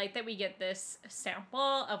 I like that we get this sample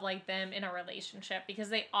of like them in a relationship because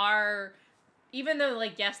they are, even though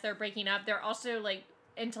like yes they're breaking up, they're also like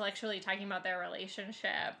intellectually talking about their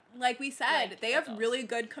relationship. Like we said, Like they have adults. really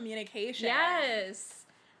good communication. Yes.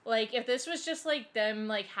 Like if this was just like them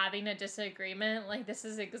like having a disagreement, like this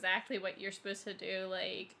is exactly what you're supposed to do.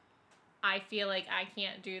 Like I feel like I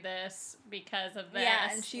can't do this because of this.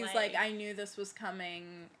 Yeah, and she's like, I knew this was coming,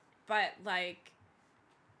 but like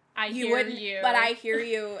I you hear wouldn't, you. but I hear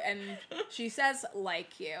you, and she says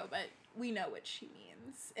like you, but we know what she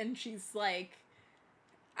means. And she's like,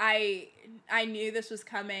 I knew this was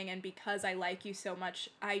coming, and because I like you so much,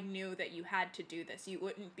 I knew that you had to do this. You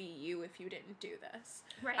wouldn't be you if you didn't do this.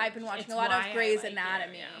 Right. I've been watching It's a lot of why I Grey's like you,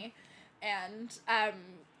 Anatomy, yeah. and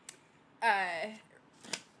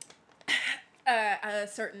a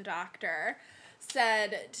certain doctor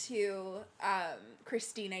said to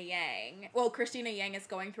Christina Yang, well, Christina Yang is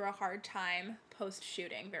going through a hard time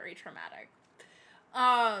post-shooting, very traumatic.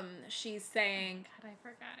 She's saying, God, I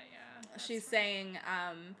forgot, yeah. she's saying,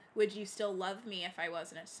 would you still love me if I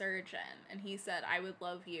wasn't a surgeon? And he said, I would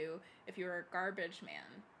love you if you were a garbage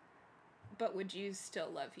man, but would you still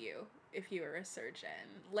love you if you were a surgeon?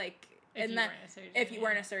 Like, If and you that weren't a surgeon, if you yeah.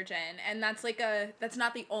 weren't a surgeon, and that's like that's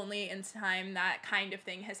not the only time that kind of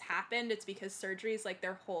thing has happened. It's because surgery is like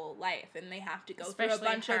their whole life, and they have to go through Especially a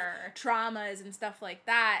bunch her. of traumas and stuff like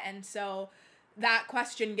that. And so that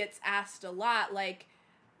question gets asked a lot, like,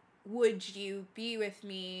 would you be with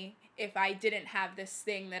me if I didn't have this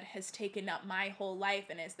thing that has taken up my whole life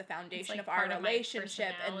and is the foundation like of our part of my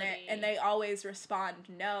relationship? And personality. they always respond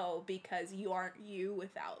no, because you aren't you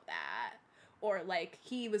without that. Or like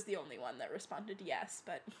he was the only one that responded yes,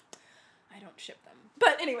 but I don't ship them.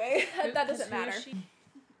 But anyway, that doesn't Who is matter. she?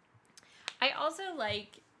 I also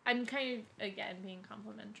like, I'm kind of again being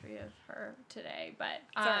complimentary of her today, but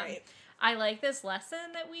It's alright. I like this lesson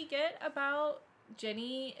that we get about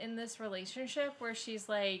Jenny in this relationship where she's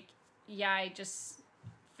like, yeah, I just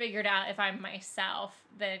figured out if I'm myself,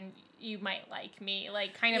 then you might like me.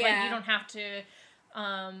 Like, kind of like, Yeah. you don't have to,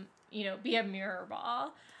 be a mirror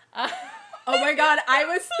ball. Oh my god, I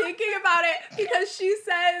was thinking about it because she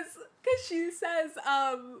says,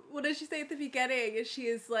 what does she say at the beginning? She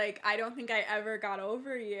is like, I don't think I ever got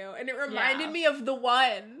over you. And it reminded Yeah. me of The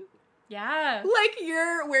One. Yeah. Like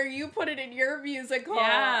where you put it in your musical.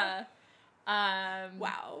 Yeah.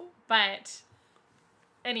 Wow. But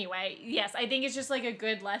anyway, yes, I think it's just like a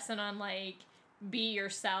good lesson on like be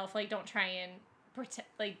yourself. Like don't try and pretend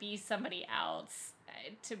like be somebody else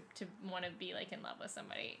to want to be like in love with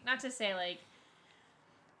somebody. Not to say like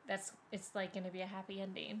it's like going to be a happy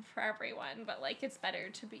ending for everyone, but like it's better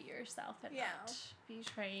to be yourself and Yeah. not be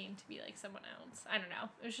trying to be like someone else. I don't know.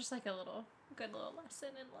 It was just like a good little lesson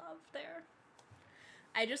in love there.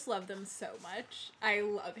 I just love them so much. I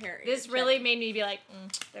love Harry. This and really Jenny. made me be like,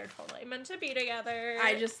 they're totally meant to be together.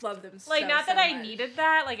 I just love them so like, not that so I much. needed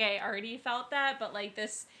that, like I already felt that, but like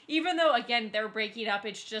this, even though again they're breaking up,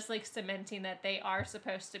 it's just like cementing that they are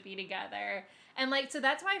supposed to be together. And like, so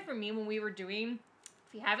that's why for me when we were doing,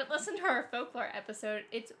 if you haven't listened to our folklore episode,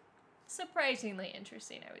 it's surprisingly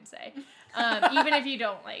interesting, I would say, even if you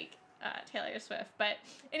don't like Taylor Swift. But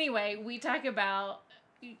anyway, we talk about,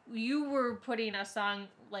 you were putting a song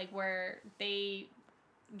like where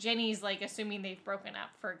Jenny's like assuming they've broken up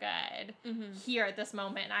for good here at this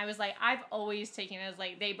moment. And I was like, I've always taken it as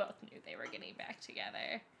like they both knew they were getting back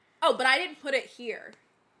together. Oh, but I didn't put it here.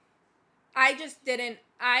 I just didn't.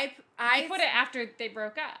 I put it after they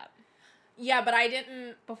broke up, Yeah, but I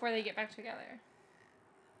didn't. before they get back together.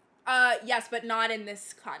 Yes, but not in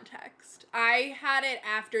this context. I had it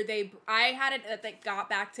that they got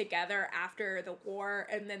back together after the war,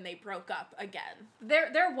 and then they broke up again.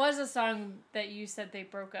 There was a song that you said they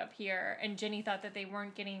broke up here, and Jenny thought that they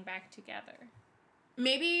weren't getting back together.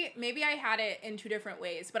 Maybe I had it in two different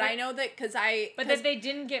ways, but I know that But that they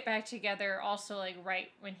didn't get back together also, like,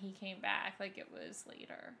 right when he came back. Like, it was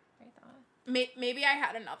later, I thought. maybe I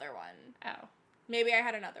had another one. Oh. Maybe I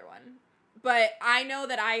had another one. But I know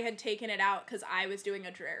that I had taken it out because I was doing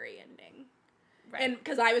a dreary ending. Right. And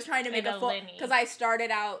because I was trying to make And a a full... Linny. Because I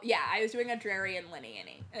started out... Yeah, I was doing a dreary and Linny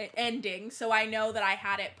ending, so I know that I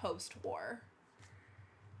had it post-war.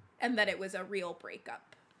 And that it was a real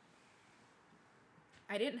breakup.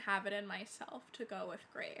 I didn't have it in myself to go with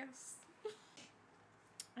Grace.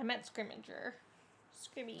 I meant Scrimmager.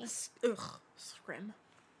 Scrimmy. Ugh. Scrim.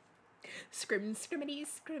 Scrim, scrimmity,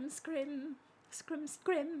 scrim, scrim. Scrim,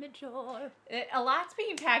 scrimmager. A lot's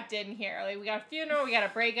being packed in here. Like, we got a funeral, we got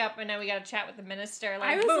a breakup, and now we got to chat with the minister. Like,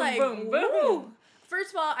 I was boom, like, boom, woo. boom.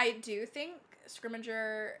 First of all, I do think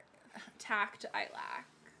Scrimmager tacked Ilac.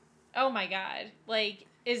 Oh my god. Like,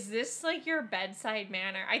 is this like your bedside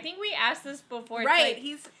manner? I think we asked this before. It's Right, like,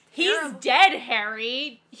 he's he's dead,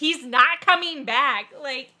 Harry. He's not coming back.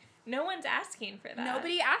 Like, no one's asking for that.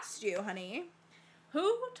 Nobody asked you, honey.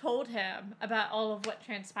 Who told him about all of what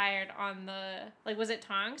transpired on the, like, was it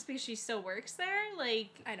Tonks because she still works there? Like,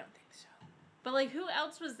 I don't think so. but like, who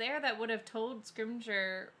else was there that would have told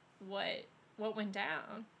Scrimger what went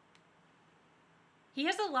down? He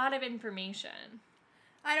has a lot of information.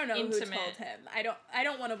 I don't know Intimate. who told him. I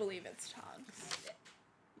don't want to believe it's Tonks.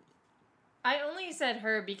 I only said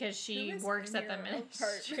her because Who she is works in at the your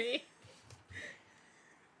ministry.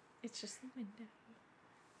 It's just the window.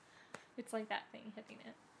 It's like that thing hitting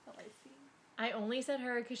it. Oh, I see. I only said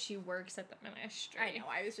her because she works at the ministry. I know.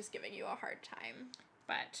 I was just giving you a hard time.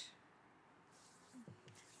 But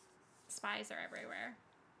spies are everywhere.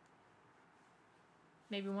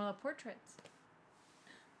 Maybe one of the portraits.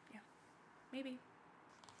 Maybe.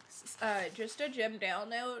 Just a Jim Dale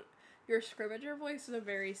note. Your Scrimmager voice is a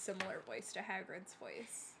very similar voice to Hagrid's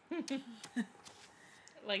voice.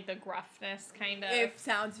 Like the gruffness, kind of. It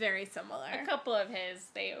sounds very similar. A couple of his,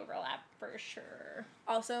 they overlap for sure.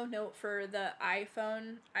 Also, note for the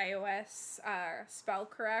iPhone, iOS spell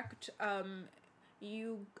correct,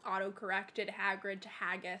 you auto-corrected Hagrid to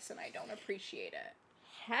Haggis, and I don't appreciate it.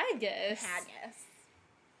 Haggis? Haggis.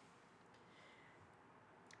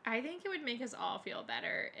 I think it would make us all feel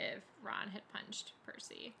better if Ron had punched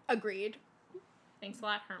Percy. Agreed. Thanks a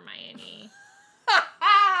lot, Hermione.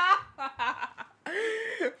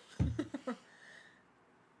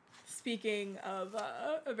 Speaking of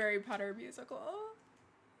a Harry Potter musical,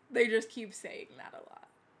 they just keep saying that a lot.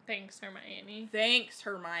 Thanks, Hermione. Thanks,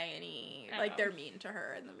 Hermione. Oh. Like, they're mean to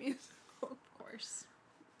her in the musical. Of course.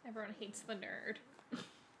 Everyone hates the nerd.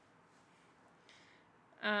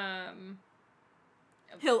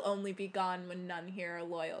 He'll only be gone when none here are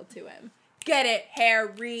loyal to him. Get it,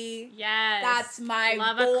 Harry? Yes. That's my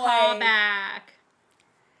Love boy. a callback.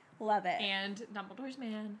 Love it. And Dumbledore's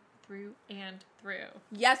man through and through.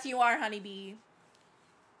 Yes, you are, honeybee.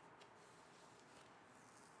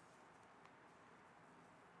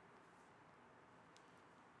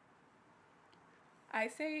 I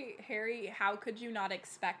say, Harry, how could you not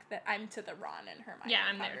expect that I'm to the Ron and Hermione Yeah,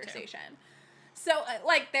 I'm there too. conversation? So,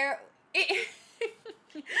 like,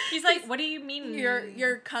 He's like, what do you mean?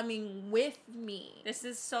 You're coming with me. This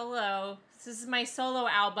is solo. This is my solo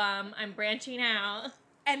album. I'm branching out.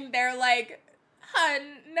 And they're like, hun,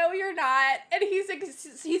 no, you're not. And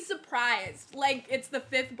he's surprised. Like, it's the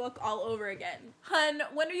 5th book all over again. Hun,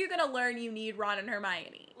 when are you gonna learn you need Ron and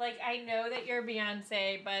Hermione? Like, I know that you're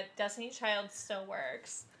Beyonce, but Destiny Child still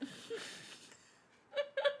works.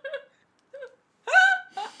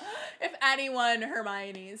 If anyone,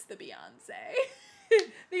 Hermione's the Beyonce.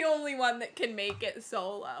 The only one that can make it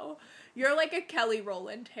solo. You're like a Kelly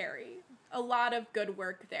Rowland Harry. A lot of good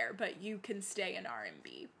work there, but you can stay in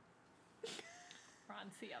R&B.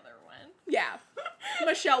 Ron's the other one. Yeah.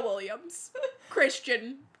 Michelle Williams.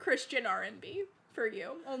 Christian R&B for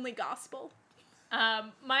you. Only gospel.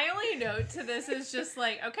 My only note to this is just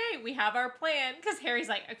like, okay, we have our plan. Because Harry's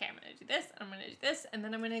like, okay, I'm going to do this, I'm going to do this, and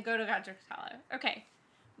then I'm going to go to Godric's Hollow. Okay.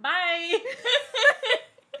 Bye.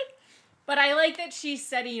 But I like that she's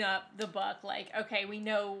setting up the book, like, okay, we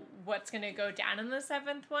know what's going to go down in the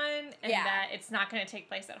 7th one, and Yeah. that it's not going to take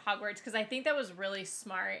place at Hogwarts, because I think that was really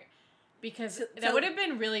smart, because So- that would have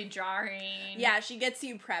been really jarring. Yeah, she gets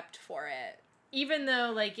you prepped for it. Even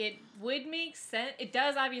though, like, it would make sense, it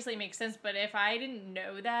does obviously make sense, but if I didn't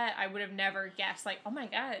know that, I would have never guessed, like, oh my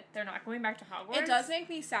god, they're not going back to Hogwarts? It does make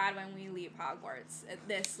me sad when we leave Hogwarts,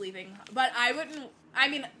 this leaving, but I wouldn't, I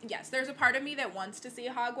mean, yes, there's a part of me that wants to see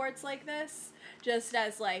Hogwarts like this, just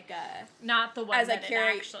as, like, Not the one as a that it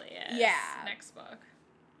Carrie- actually is. Yeah. Next book.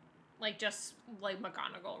 Like, just, like,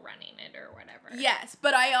 McGonagall running it or whatever. yes,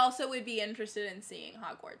 but I also would be interested in seeing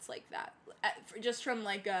Hogwarts like that, just from,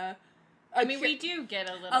 like, I mean, we do get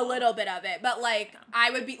a little bit of it, but, like,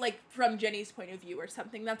 I would be, like, from Jenny's point of view or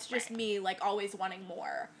something, that's just Right. me, like, always wanting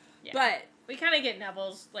more. Yeah. But we kind of get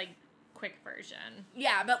Neville's, like, quick version.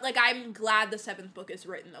 yeah, but like I'm glad the 7th book is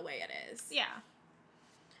written the way it is. Yeah.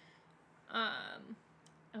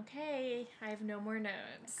 Okay, I have no more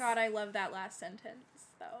notes. God, I love that last sentence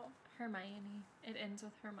though. Hermione. It ends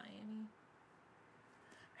with Hermione.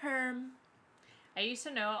 Herm. I used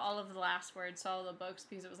to know all of the last words to all the books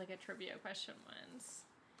because it was like a trivia question once.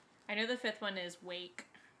 I know the 5th one is Wake.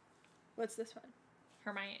 What's this one?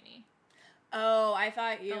 Hermione. Oh, I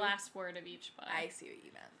thought you. The last word of each book. I see what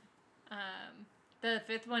you meant. The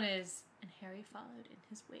 5th one is, and Harry followed in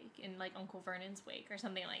his wake, in like Uncle Vernon's wake or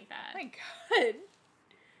something like that. Oh my God.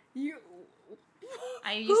 You.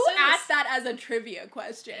 I used Who to asked that as a trivia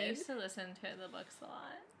question? I used to listen to the books a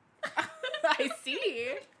lot. I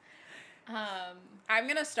see. I'm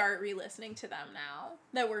gonna start re-listening to them now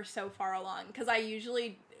that we're so far along because I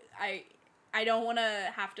usually I don't want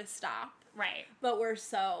to have to stop. Right. But we're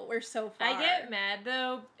so far. I get mad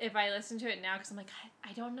though if I listen to it now because I'm like,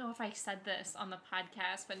 I don't know if I said this on the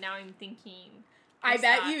podcast, but now I'm thinking. I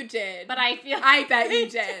bet you did. But I feel. I bet you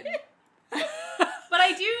did. But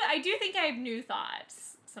I do think I have new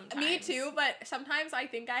thoughts sometimes. Me too, but sometimes I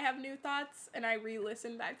think I have new thoughts and I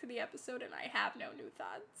re-listen back to the episode and I have no new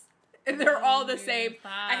thoughts. And they're all the same.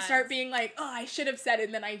 I start being like, oh, I should have said it,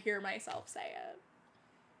 and then I hear myself say it.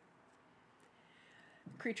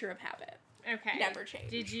 Creature of habit. Okay. Never change.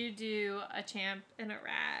 Did you do a champ and a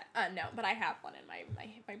rat? No, but I have one in my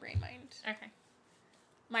brain mind. Okay.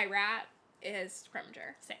 My rat is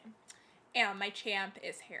Scrimger. Same. And my champ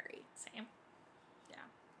is Harry. Same. Yeah,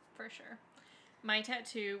 for sure. My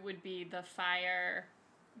tattoo would be the fire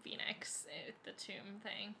phoenix, the tomb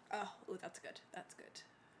thing. Oh, that's good. That's good.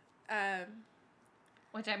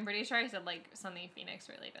 Which I'm pretty sure I said, like, something Phoenix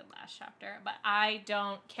related last chapter, but I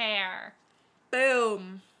don't care.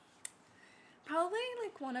 Boom. Probably,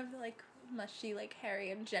 like, one of the, like, mushy, like, Harry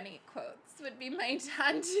and Jenny quotes would be my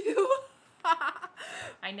tattoo.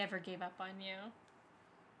 I never gave up on you.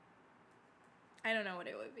 I don't know what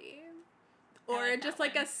it would be. Or like just, that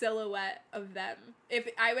like, one. a silhouette of them. If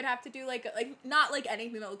I would have to do, like, not, like,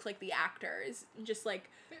 anything that looks like the actors. Just, like,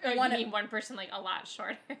 Or you mean one person, like, a lot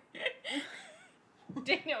shorter.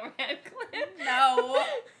 Daniel Radcliffe. No.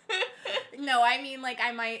 No, I mean, like,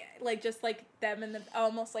 I might, like, just, like, them in the,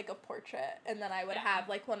 almost like a portrait, and then I would have,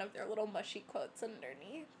 like, one of their little mushy quotes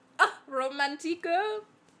underneath. Ah, romantico.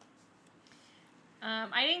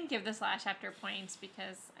 I didn't give this last chapter points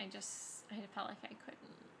because I felt like I couldn't.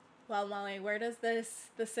 Well, Molly, where does the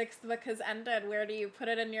 6th book has ended? Where do you put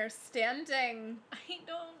it in your standing? I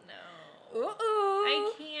don't know. Ooh.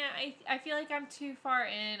 I can't. I feel like I'm too far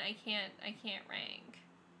in. I can't rank.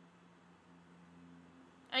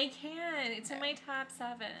 I can't. It's in my top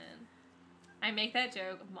 7. I make that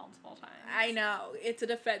joke multiple times. I know. It's a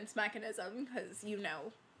defense mechanism, because you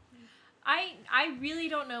know. I really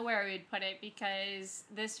don't know where I would put it because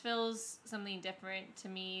this feels something different to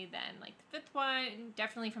me than, like, the 5th one,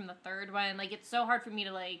 definitely from the 3rd one. Like, it's so hard for me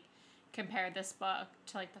to, like, compare this book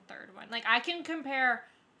to, like, the 3rd one. Like, I can compare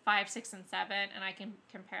 5, 6, and 7, and I can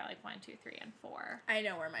compare, like, 1, 2, 3, and 4. I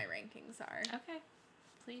know where my rankings are. Okay.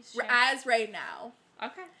 Please share. As right now.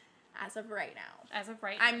 Okay. As of right now. As of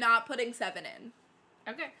right I'm not putting 7 in.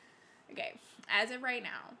 Okay. Okay. As of right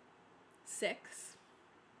now. 6.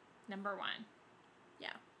 Number 1.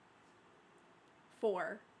 Yeah.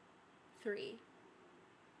 4. 3.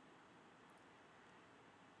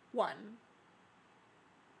 1.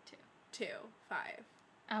 2. 2. 5.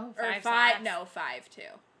 Oh, 5. Or 5. slots. No, 5 2.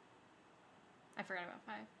 I forgot about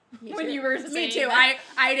 5. Me When too. you were Me saying too. that.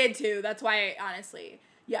 I did too. That's why honestly.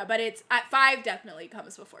 Yeah, but it's 5 definitely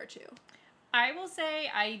comes before 2. I will say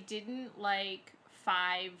I didn't like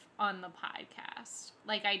 5 on the podcast.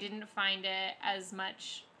 Like, I didn't find it as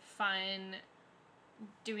much fun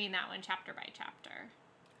doing that one chapter by chapter.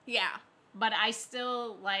 Yeah. But I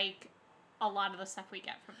still like a lot of the stuff we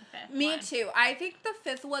get from the 5th Me one. too. I think the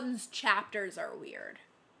 5th one's chapters are weird.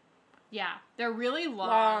 Yeah. They're really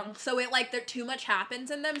long. So it, like, too much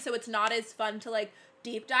happens in them, so it's not as fun to, like,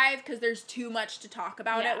 deep dive because there's too much to talk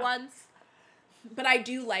about at once. But I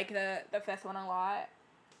do like the 5th one a lot.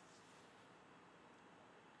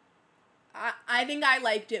 I think I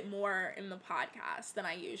liked it more in the podcast than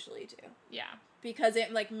I usually do. Yeah. Because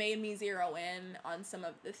it, like, made me zero in on some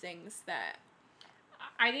of the things that...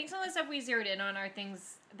 I think some of the stuff we zeroed in on are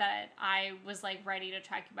things that I was, like, ready to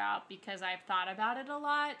talk about because I've thought about it a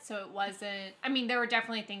lot. So it wasn't... I mean, there were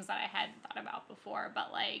definitely things that I hadn't thought about before,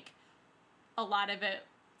 but, like, a lot of it,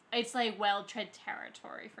 it's, like, well-tread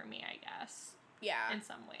territory for me, I guess. Yeah. In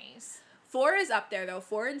some ways. 4 is up there, though.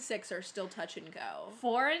 4 and 6 are still touch and go.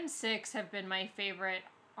 4 and 6 have been my favorite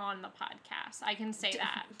on the podcast. I can say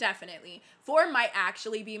that. Definitely. 4 might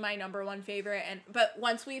actually be my number 1 favorite, but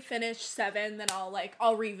once we finish 7, then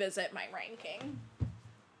I'll revisit my ranking.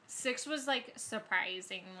 6 was like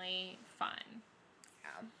surprisingly fun.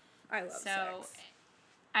 Yeah, I love 6.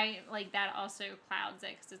 I like that also clouds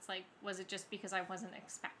it because it's like, was it just because I wasn't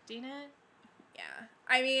expecting it? Yeah,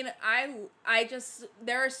 I mean, I just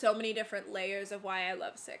there are so many different layers of why I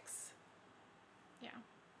love 6. Yeah.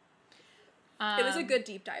 It was a good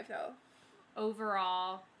deep dive though.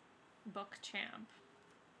 Overall, book champ.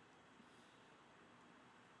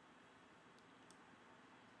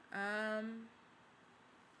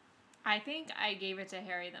 I think I gave it to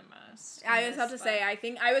Harry the most. I was about to say I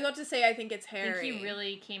think it's Harry. I think he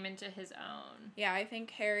really came into his own. Yeah, I think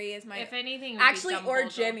Harry is my. If anything, actually, would be or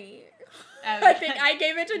Dumbledore. Ginny. Oh, I think I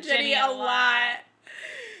gave it to Ginny a lot.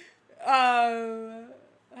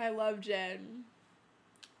 I love Jen.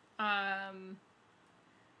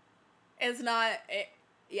 It's not.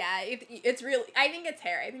 It's really. I think it's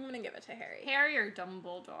Harry. I think I'm gonna give it to Harry. Harry or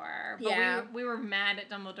Dumbledore. But Yeah. we were mad at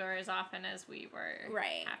Dumbledore as often as we were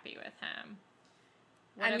happy with him.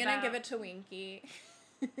 I'm gonna give it to Winky.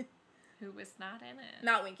 Who was not in it.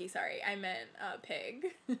 Not Winky, sorry. I meant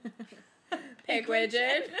Pig.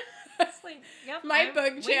 Pigwidgeon. It's like, yep, My I'm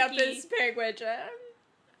book champ Winky. is Pigwidgeon.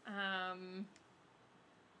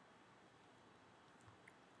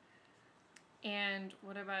 And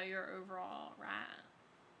what about your overall rat?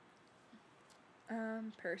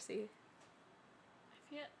 Percy.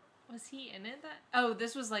 Was he in it? Oh,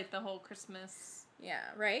 this was like the whole Christmas. Yeah,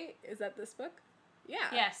 right? Is that this book?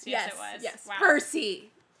 Yeah. Yes, it was. Yes. Wow.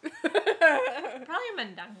 Percy. Probably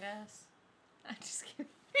Mundungus. I'm just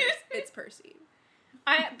kidding. It's Percy.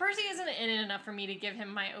 Percy isn't in it enough for me to give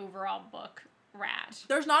him my overall book rat.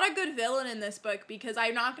 There's not a good villain in this book because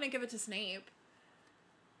I'm not going to give it to Snape.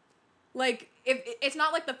 Like, if it's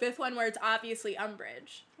not like the 5th one where it's obviously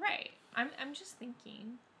Umbridge. Right. I'm just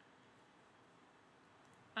thinking.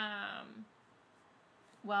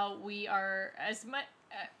 Well, we are as much,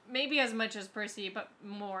 maybe as much as Percy, but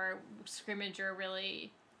more Scrimmager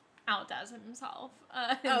really outdoes himself.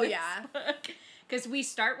 Because we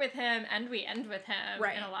start with him and we end with him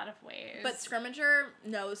in a lot of ways. But Scrimmager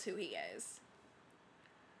knows who he is.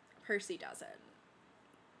 Percy doesn't.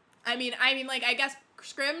 I mean, like, I guess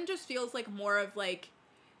Scrim just feels like more of, like,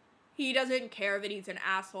 he doesn't care that he's an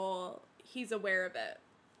asshole. He's aware of it.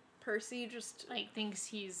 Percy just... like, thinks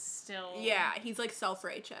he's still... yeah, he's, like,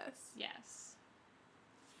 self-righteous. Yes.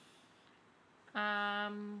 Yeah,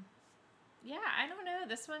 I don't know.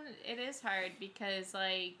 This one, it is hard because,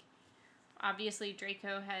 like, obviously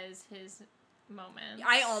Draco has his moments.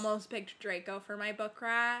 I almost picked Draco for my book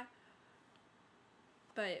rat.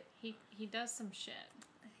 But... He does some shit.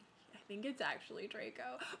 I think it's actually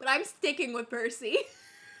Draco. But I'm sticking with Percy.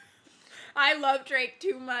 I love Drake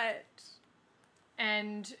too much.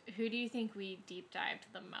 And who do you think we deep dived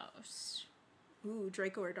the most? Ooh,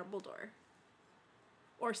 Draco or Dumbledore.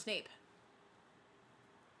 Or Snape.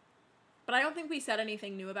 But I don't think we said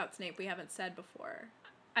anything new about Snape we haven't said before.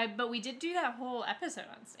 But we did do that whole episode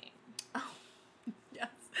on Snape. Oh, yes.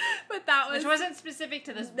 But that was... which wasn't specific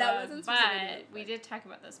to this book, wasn't specific to this book. We did talk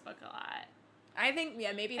about this book a lot. I think,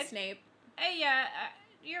 maybe Snape.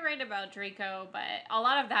 You're right about Draco, but a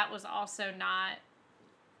lot of that was also not...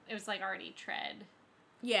 it was, like, already tread.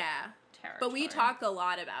 Yeah. Territory. But we talked a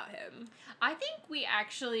lot about him. I think we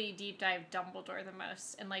actually deep dived Dumbledore the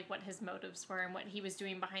most and, like, what his motives were and what he was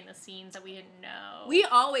doing behind the scenes that we didn't know. We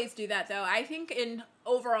always do that, though. I think in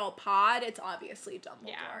overall pod, it's obviously Dumbledore.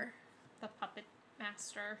 Yeah. The puppet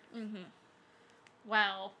master. Mm-hmm.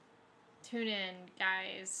 Well, tune in,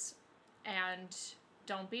 guys, and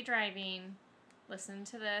don't be driving. Listen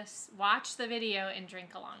to this. Watch the video and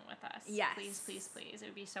drink along with us. Yes. Please, please, please. It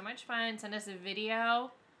would be so much fun. Send us a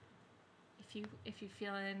video if you're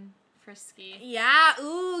feeling frisky. Yeah.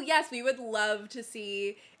 Ooh, yes. We would love to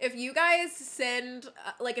see if you guys send,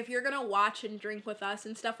 if you're going to watch and drink with us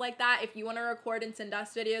and stuff like that, if you want to record and send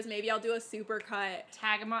us videos, maybe I'll do a super cut.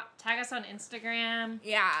 Tag us on Instagram.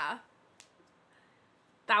 Yeah.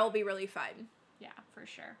 That will be really fun. Yeah, for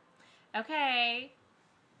sure. Okay.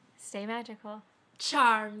 Stay magical.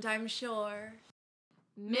 Charmed, I'm sure.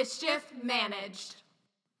 Mischief managed.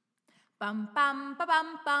 Bum bum ba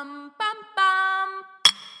bum bum bum bum.